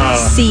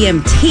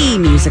CMT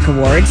Music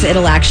Awards.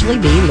 It'll actually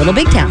be Little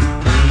Big Town.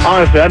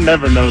 Honestly, I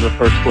never know the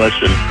first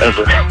question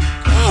ever.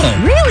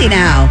 Oh. Really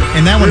now?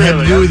 And that one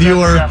had to do with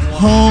your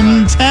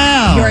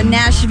hometown. Your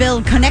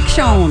Nashville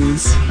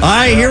connections. All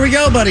right, here we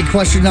go, buddy.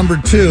 Question number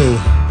 2.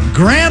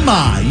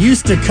 Grandma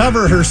used to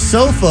cover her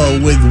sofa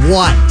with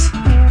what?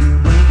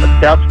 A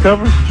couch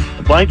cover?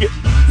 A blanket?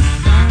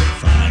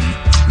 Fine.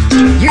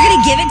 You're going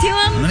to give it to him?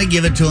 I'm going to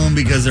give it to them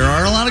because there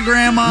are a lot of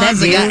grandmas. That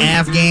They got do.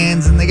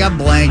 Afghans and they got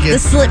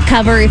blankets. The slip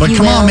cover, if But you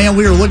come will. on, man,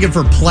 we were looking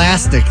for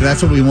plastic.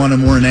 That's what we wanted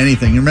more than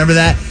anything. You remember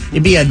that?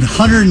 It'd be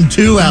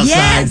 102 outside.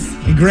 Yes.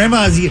 And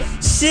grandma's, you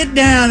sit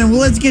down and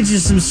let's get you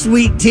some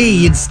sweet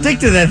tea. You'd stick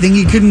to that thing.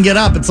 You couldn't get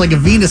up. It's like a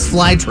Venus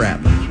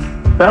flytrap.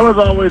 That was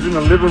always in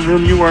the living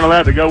room you weren't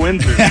allowed to go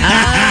into.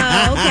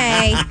 Oh,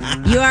 okay.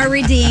 You are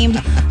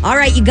redeemed. All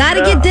right, you got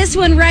to get this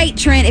one right,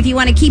 Trent, if you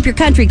want to keep your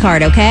country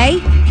card, okay?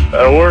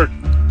 That'll work.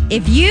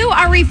 If you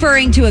are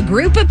referring to a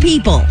group of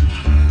people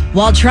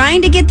while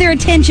trying to get their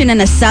attention in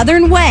a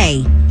southern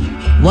way,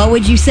 what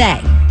would you say?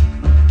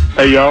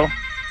 Hey, y'all. Or?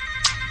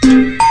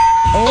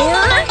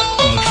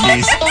 Oh,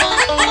 jeez.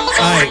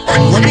 All right,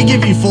 let me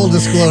give you full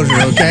disclosure,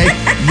 okay?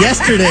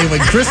 Yesterday, when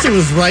Kristen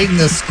was writing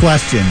this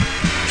question,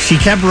 she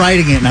kept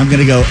writing it, and I'm going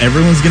to go,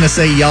 everyone's going to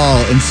say y'all,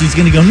 and she's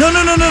going to go, no.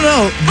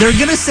 They're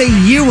going to say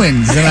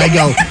Ewins. And I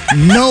go,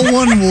 no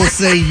one will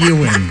say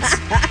Ewins.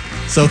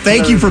 So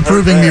thank you for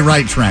proving me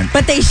right, Trent.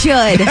 But they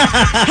should.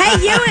 Hey,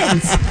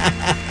 Ewins.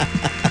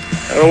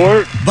 That'll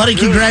work. Buddy,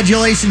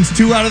 congratulations.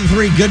 2 out of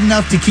 3. Good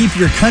enough to keep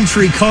your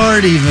country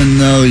card, even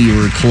though you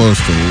were close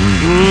to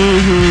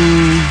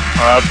losing.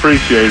 I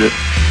appreciate it.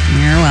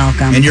 You're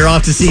welcome. And you're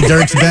off to see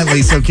Dirks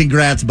Bentley, so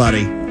congrats,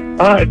 buddy.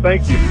 All right,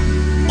 thank you.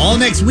 All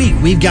next week,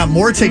 we've got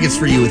more tickets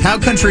for you with How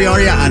Country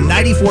Are Ya on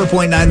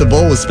 94.9 The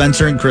Bull with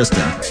Spencer and Kristen.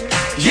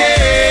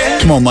 Yeah.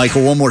 Come on,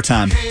 Michael, one more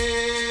time.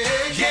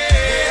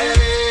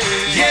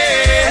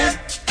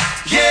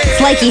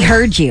 It's like he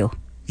heard you.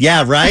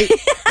 Yeah, right?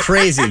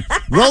 Crazy.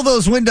 Roll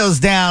those windows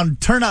down.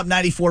 Turn up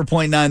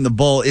 94.9 The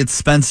Bull. It's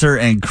Spencer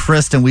and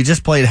Kristen. We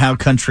just played How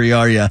Country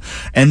Are Ya?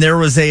 And there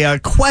was a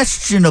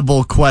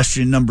questionable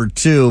question, number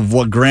 2, of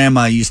what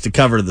Grandma used to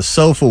cover the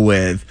sofa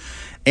with.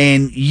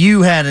 And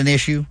you had an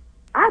issue?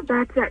 I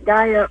backed that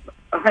guy up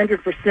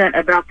 100%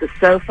 about the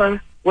sofa,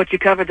 what you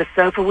covered the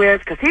sofa with,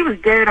 because he was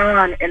dead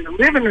on. In the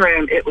living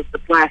room, it was the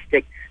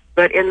plastic.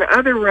 But in the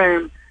other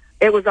room,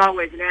 it was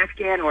always an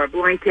Afghan or a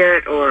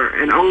blanket or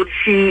an old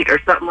sheet or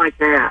something like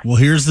that. Well,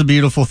 here's the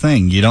beautiful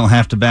thing. You don't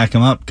have to back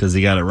him up because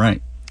he got it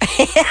right.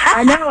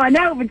 I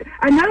know,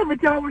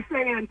 but y'all were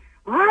saying,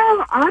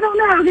 well, I don't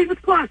know, he was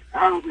close.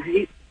 Oh,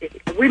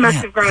 we must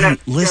have grown up.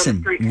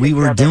 Listen, we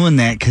were doing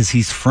that because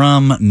he's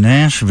from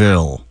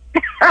Nashville.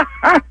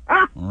 All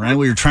right,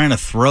 we were trying to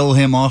throw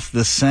him off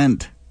the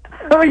scent.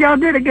 Oh, y'all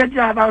did a good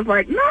job. I was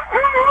like, no,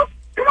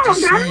 come on,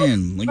 Just guys.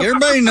 saying, like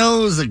everybody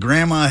knows that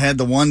Grandma had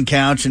the one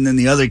couch and then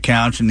the other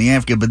couch in the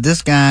Afghan, but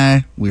this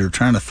guy, we were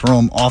trying to throw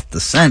him off the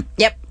scent.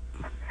 Yep.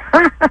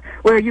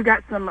 Well, you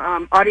got some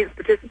audience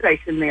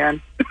participation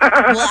then.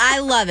 Well, I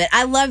love it.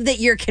 I love that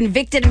you're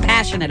convicted and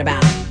passionate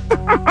about it.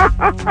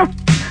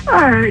 All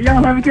right,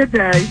 y'all have a good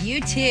day. You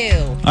too.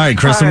 All right,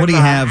 Kristen, what do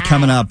you have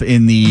coming up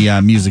in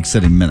the Music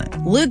City Minute?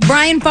 Luke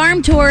Bryan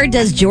Farm Tour.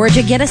 Does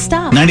Georgia get a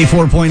stop?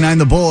 94.9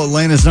 The Bull,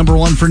 Atlanta's number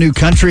 1 for new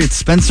country. It's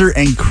Spencer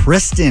and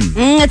Kristen.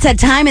 It's that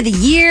time of the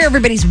year.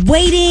 Everybody's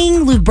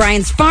waiting. Luke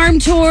Bryan's Farm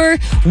Tour.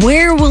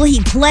 Where will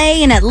he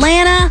play in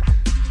Atlanta?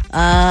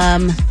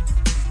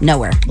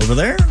 Nowhere. Over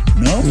there?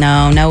 No?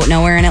 No,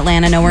 nowhere in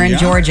Atlanta, nowhere in Yeah.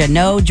 Georgia.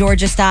 No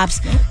Georgia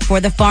stops for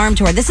the Farm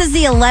Tour. This is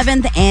the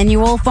 11th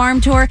annual Farm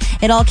Tour.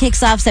 It all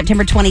kicks off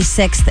September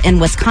 26th in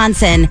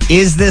Wisconsin.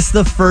 Is this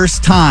the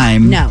first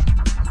time? No.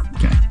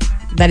 Okay.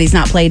 That he's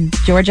not played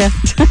Georgia?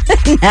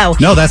 No.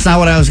 No, that's not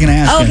what I was going to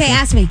ask. Okay,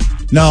 ask me.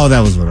 No, that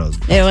was what I was.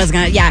 It was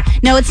gonna, yeah.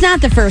 No, it's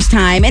not the first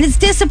time, and it's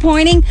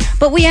disappointing,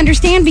 but we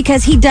understand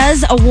because he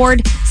does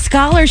award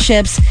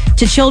scholarships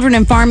to children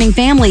and farming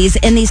families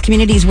in these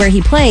communities where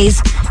he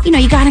plays. You know,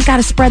 you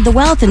gotta spread the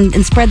wealth and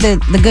spread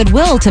the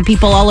goodwill to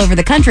people all over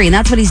the country, and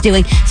that's what he's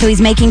doing. So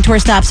he's making tour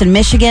stops in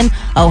Michigan,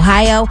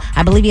 Ohio.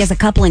 I believe he has a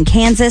couple in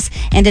Kansas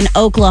and in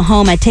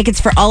Oklahoma.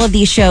 Tickets for all of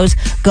these shows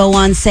go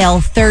on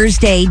sale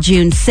Thursday,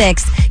 June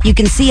 6th. You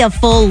can see a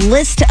full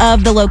list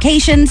of the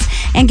locations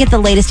and get the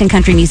latest in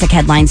country music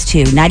headlines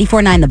too.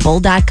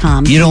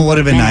 949thebull.com. You know what would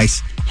have been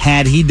nice?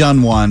 Had he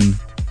done one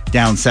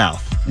down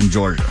south in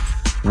Georgia,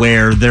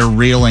 where they're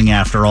reeling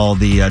after all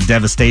the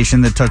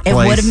devastation that took It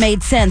place. would have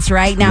made sense,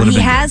 right? Now, Would've he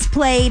been has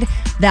played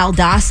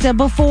Valdosta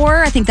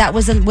before. I think that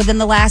was within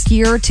the last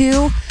year or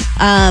two.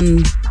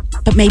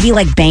 But maybe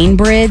like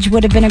Bainbridge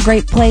would have been a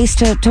great place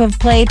to have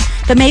played.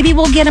 But maybe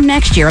we'll get him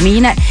next year. I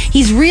mean,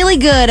 he's really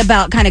good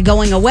about kind of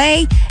going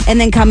away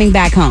and then coming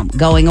back home.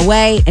 Going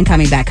away and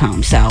coming back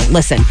home. So,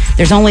 listen,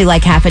 there's only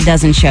like half a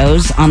dozen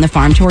shows on the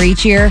Farm Tour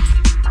each year.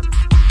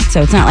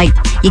 So it's not like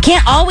you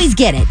can't always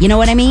get it. You know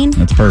what I mean?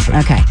 That's perfect.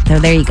 Okay, so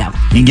there you go.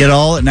 You can get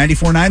all at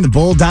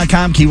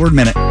 949thebull.com, keyword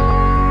minute.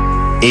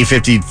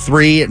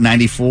 8:53 at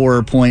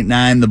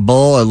 94.9 The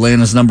Bull,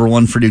 Atlanta's number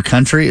 1 for new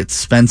country. It's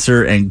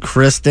Spencer and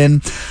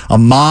Kristen. A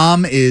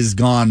mom is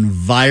gone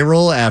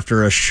viral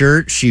after a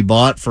shirt she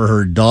bought for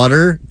her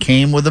daughter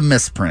came with a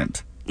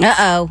misprint.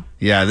 Uh-oh.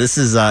 Yeah, this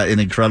is an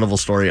incredible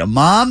story. A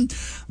mom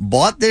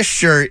bought this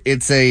shirt.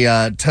 It's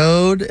a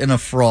toad and a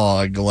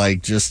frog,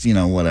 like just,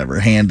 whatever,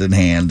 hand in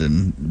hand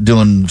and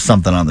doing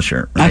something on the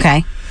shirt. Right?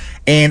 Okay.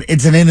 And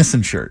it's an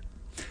innocent shirt.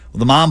 Well,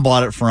 the mom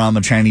bought it from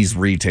a Chinese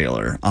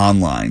retailer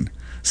online.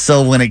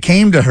 So when it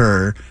came to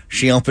her,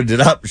 she opened it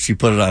up, she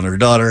put it on her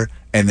daughter,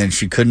 and then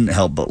she couldn't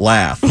help but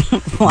laugh.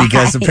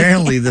 Because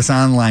apparently this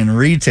online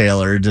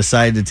retailer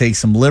decided to take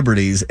some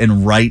liberties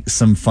and write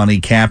some funny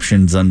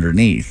captions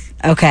underneath.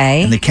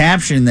 Okay. And the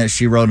caption that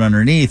she wrote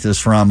underneath is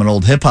from an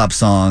old hip-hop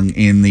song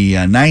in the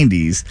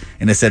 90s,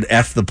 and it said,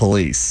 F the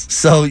police.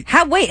 So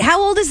how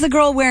old is the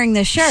girl wearing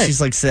this shirt?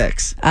 She's like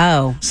 6.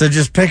 Oh. So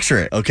just picture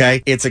it,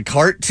 okay? It's a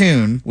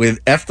cartoon with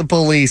F the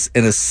police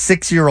and a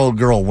 6-year-old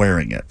girl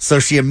wearing it. So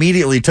she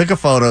immediately took a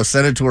photo,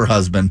 sent it to her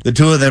husband. The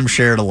two of them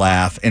shared a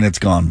laugh, and it's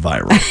gone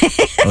viral,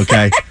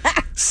 okay?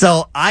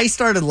 So I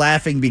started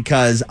laughing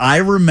because I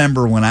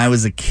remember when I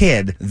was a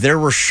kid, there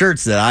were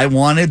shirts that I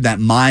wanted that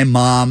my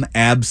mom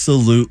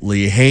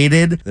absolutely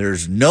hated.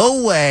 There's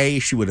no way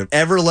she would have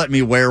ever let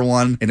me wear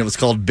one, and it was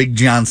called Big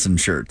Johnson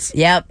shirts.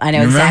 Yep, I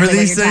know Remember exactly what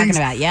these you're things?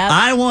 talking about. Yep.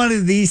 I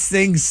wanted these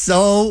things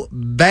so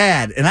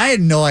bad, and I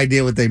had no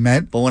idea what they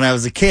meant. But when I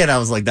was a kid, I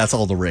was like, that's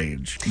all the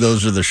rage.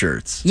 Those are the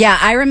shirts. Yeah,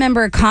 I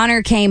remember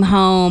Connor came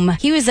home.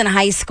 He was in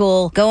high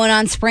school, going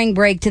on spring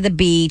break to the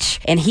beach,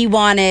 and he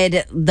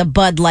wanted the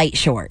Budlight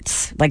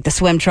shorts, like the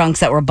swim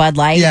trunks that were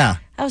Budlight. Yeah.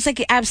 I was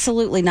like,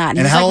 absolutely not. And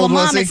And he's how like, well, old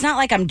was Mom, he? it's not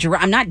like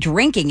I'm not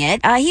drinking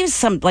it. He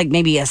was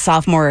maybe a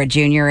sophomore or a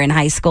junior in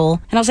high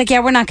school. And I was like, yeah,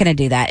 we're not going to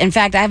do that. In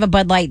fact, I have a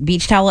Bud Light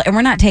beach towel, and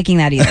we're not taking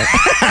that either.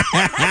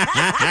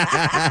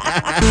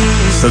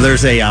 So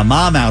there's a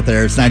mom out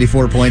there. It's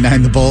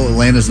 94.9 The Bull,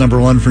 Atlanta's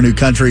 #1 for new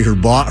country, who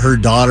bought her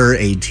daughter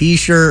a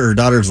T-shirt. Her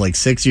daughter's like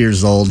 6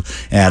 years old.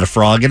 It had a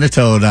frog and a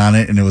toad on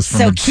it, and it was from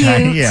So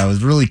cute. Yeah, it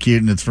was really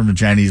cute, and it's from a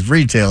Chinese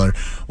retailer.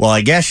 Well,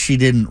 I guess she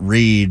didn't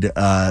read,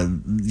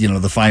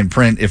 the fine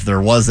print if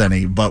there was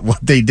any. But what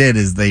they did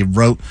is they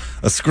wrote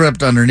a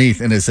script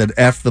underneath, and it said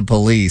 "F the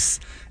police,"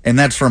 and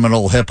that's from an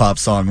old hip hop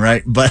song,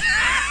 right? But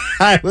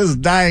I was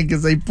dying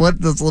because they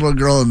put this little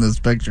girl in this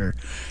picture,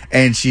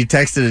 and she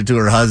texted it to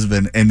her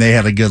husband, and they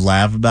had a good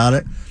laugh about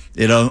it.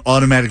 It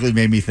automatically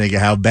made me think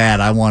of how bad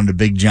I wanted a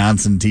Big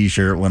Johnson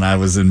T-shirt when I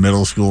was in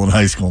middle school and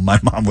high school. My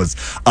mom was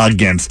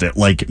against it.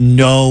 Like,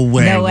 no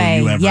way will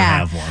you ever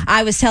have one.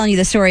 I was telling you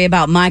the story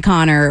about my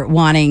Connor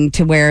wanting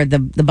to wear the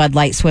Bud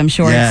Light swim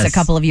shorts a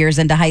couple of years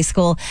into high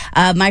school.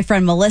 My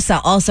friend Melissa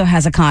also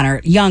has a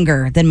Connor,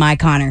 younger than my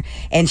Connor,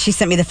 and she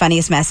sent me the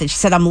funniest message. She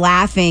said, I'm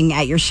laughing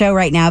at your show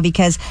right now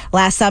because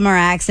last summer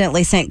I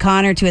accidentally sent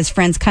Connor to his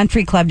friend's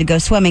country club to go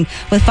swimming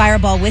with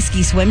Fireball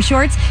Whiskey swim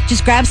shorts.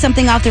 Just grabbed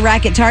something off the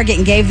rack at Target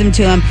and gave them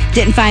to him.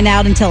 Didn't find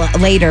out until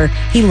later.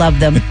 He loved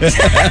them. It's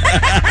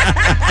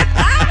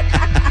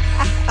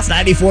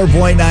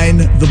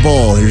 94.9 The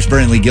Bull. Here's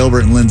Brantley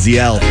Gilbert and Lindsay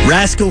L.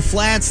 Rascal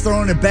Flatts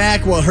throwing it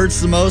back. What hurts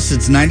the most?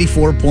 It's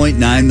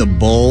 94.9 The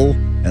Bull,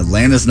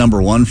 Atlanta's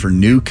 #1 for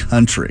new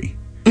country.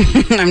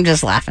 I'm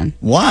just laughing.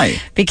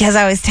 Why? Because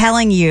I was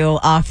telling you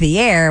off the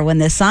air when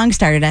this song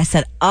started, I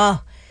said,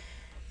 oh,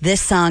 this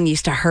song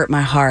used to hurt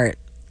my heart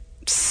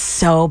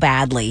so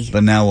badly.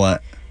 But now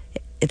what?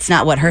 It's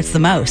not what hurts the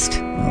most. Oh,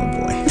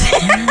 boy.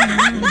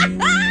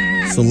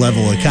 It's the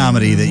level of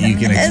comedy that you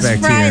can expect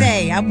It's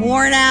Friday. I'm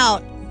worn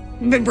out.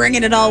 I've been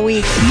bringing it all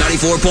week.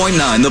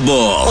 94.9 The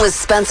Bull. With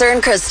Spencer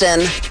and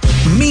Kristen.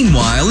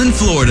 Meanwhile, in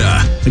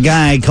Florida, A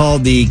guy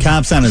called the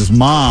cops on his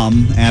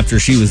mom after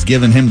she was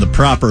giving him the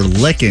proper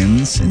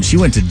lickings, and she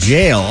went to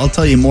jail. I'll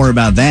tell you more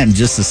about that in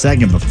just a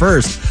second. But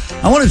first,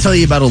 I want to tell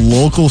you about a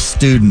local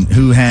student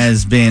who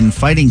has been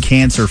fighting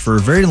cancer for a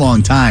very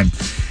long time.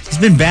 He's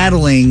been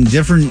battling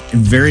different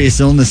and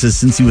various illnesses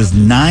since he was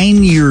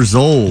 9 years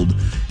old,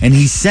 and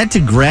he's set to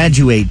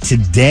graduate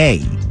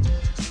today.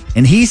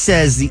 And he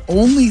says the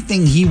only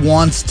thing he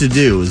wants to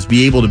do is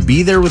be able to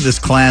be there with his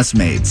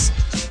classmates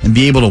and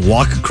be able to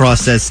walk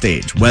across that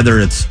stage, whether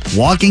it's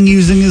walking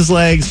using his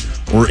legs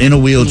or in a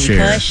wheelchair.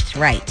 Being pushed,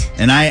 right.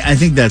 And I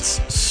think that's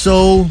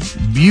so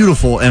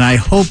beautiful, and I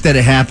hope that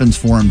it happens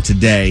for him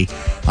today.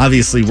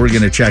 Obviously, we're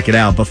going to check it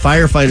out. But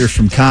firefighters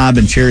from Cobb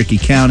and Cherokee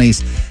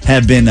counties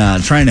have been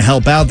trying to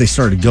help out. They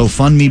started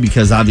GoFundMe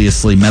because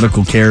obviously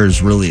medical care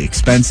is really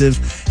expensive.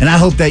 And I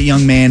hope that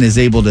young man is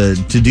able to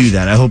do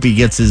that. I hope he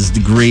gets his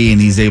degree and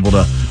he's able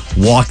to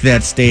walk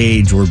that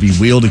stage or be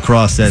wheeled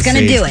across that stage.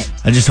 He's going to do it.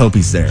 I just hope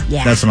he's there.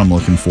 Yeah. That's what I'm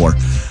looking for.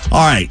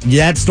 All right,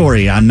 that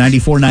story on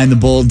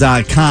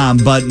 949thebull.com.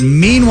 But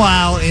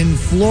meanwhile, in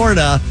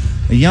Florida,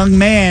 a young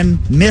man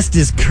missed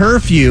his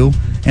curfew.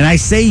 And I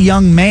say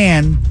young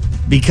man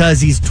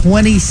because he's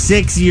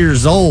 26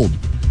 years old.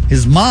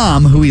 His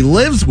mom, who he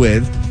lives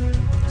with,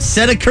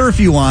 set a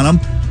curfew on him.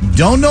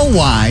 Don't know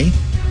why,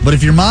 but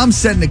if your mom's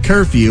setting a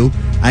curfew,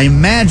 I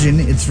imagine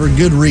it's for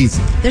good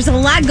reason. There's a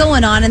lot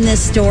going on in this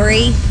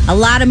story, a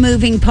lot of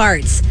moving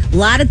parts, a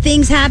lot of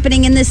things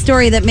happening in this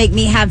story that make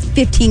me have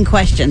 15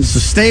 questions. So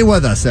stay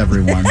with us,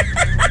 everyone.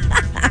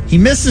 He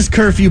missed his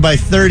curfew by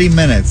 30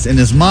 minutes, and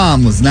his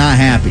mom was not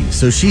happy.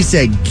 So she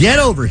said, get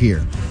over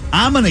here.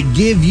 I'm going to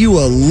give you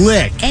a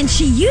lick. And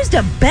she used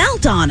a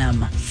belt on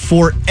him.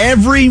 For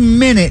every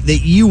minute that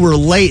you were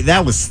late,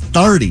 that was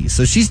 30.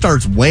 So she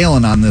starts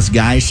wailing on this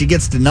guy. She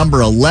gets to number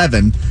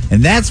 11,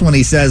 and that's when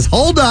he says,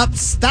 hold up,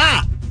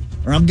 stop.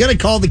 or I'm going to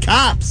call the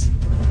cops.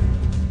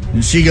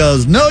 And she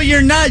goes, no,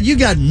 you're not. You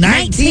got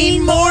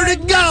 19 more to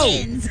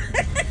go.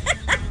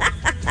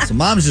 So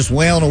Mom's just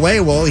wailing away.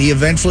 Well, he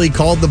eventually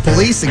called the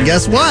police, and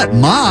guess what?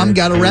 Mom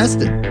got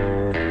arrested.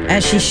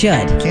 As she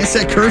should. Can't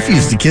set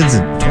curfews to kids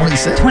at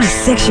 26.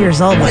 26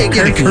 years old. Why you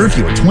get a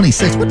curfew at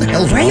 26? What the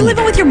hell's wrong? Why are you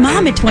living with your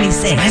mom at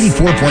 26?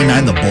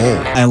 94.9 The Bull.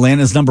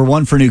 Atlanta's number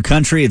one for new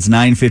country. It's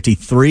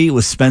 9:53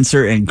 with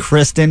Spencer and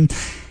Kristen.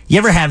 You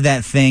ever have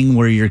that thing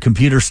where your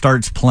computer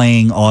starts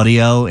playing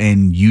audio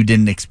and you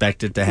didn't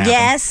expect it to happen?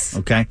 Yes.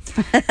 Okay.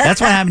 That's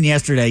what happened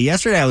yesterday.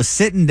 Yesterday I was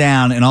sitting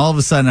down and all of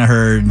a sudden I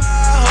heard, and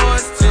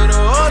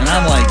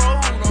I'm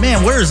like,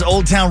 man, where's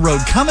Old Town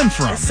Road coming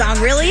from? The song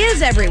really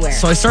is everywhere.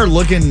 So I started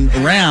looking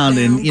around,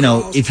 and, you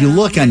know, if you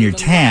look on your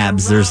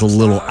tabs, there's a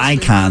little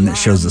icon that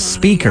shows a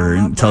speaker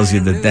and tells you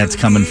that that's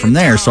coming from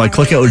there. So I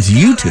click it, it's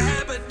YouTube.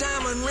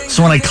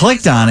 So when I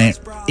clicked on it,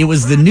 it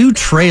was the new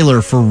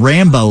trailer for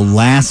Rambo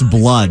Last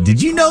Blood.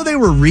 Did you know they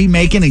were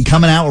remaking and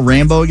coming out with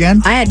Rambo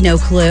again? I had no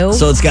clue.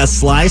 So it's got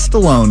Sly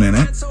Stallone in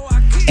it,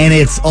 and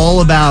it's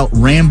all about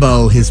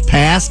Rambo, his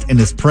past and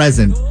his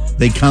present.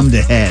 They come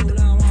to head.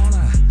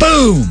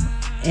 Boom!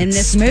 In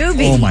this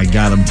movie. Oh my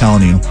God, I'm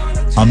telling you.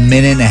 A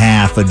minute and a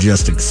half of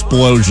just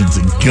explosions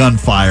and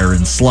gunfire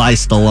and Sly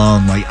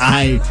Stallone. Like,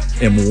 I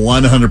am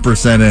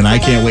 100% in. I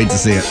can't wait to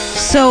see it.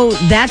 So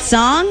that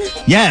song?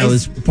 Yeah, it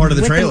was part of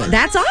the trailer.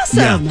 That's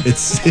awesome.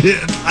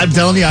 Yeah, I'm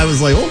telling you, I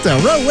was like, Old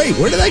Town Road, wait,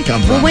 where did that come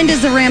from? Well, when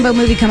does the Rambo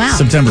movie come out?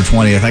 September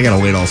 20th. I got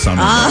to wait all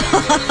summer.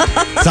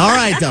 It's all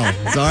right, though.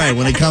 It's all right.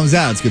 When it comes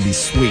out, it's going to be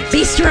sweet.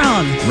 Be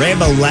strong.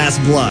 Rambo Last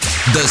Blood.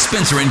 The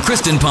Spencer and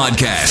Kristen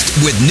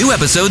Podcast with new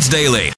episodes daily.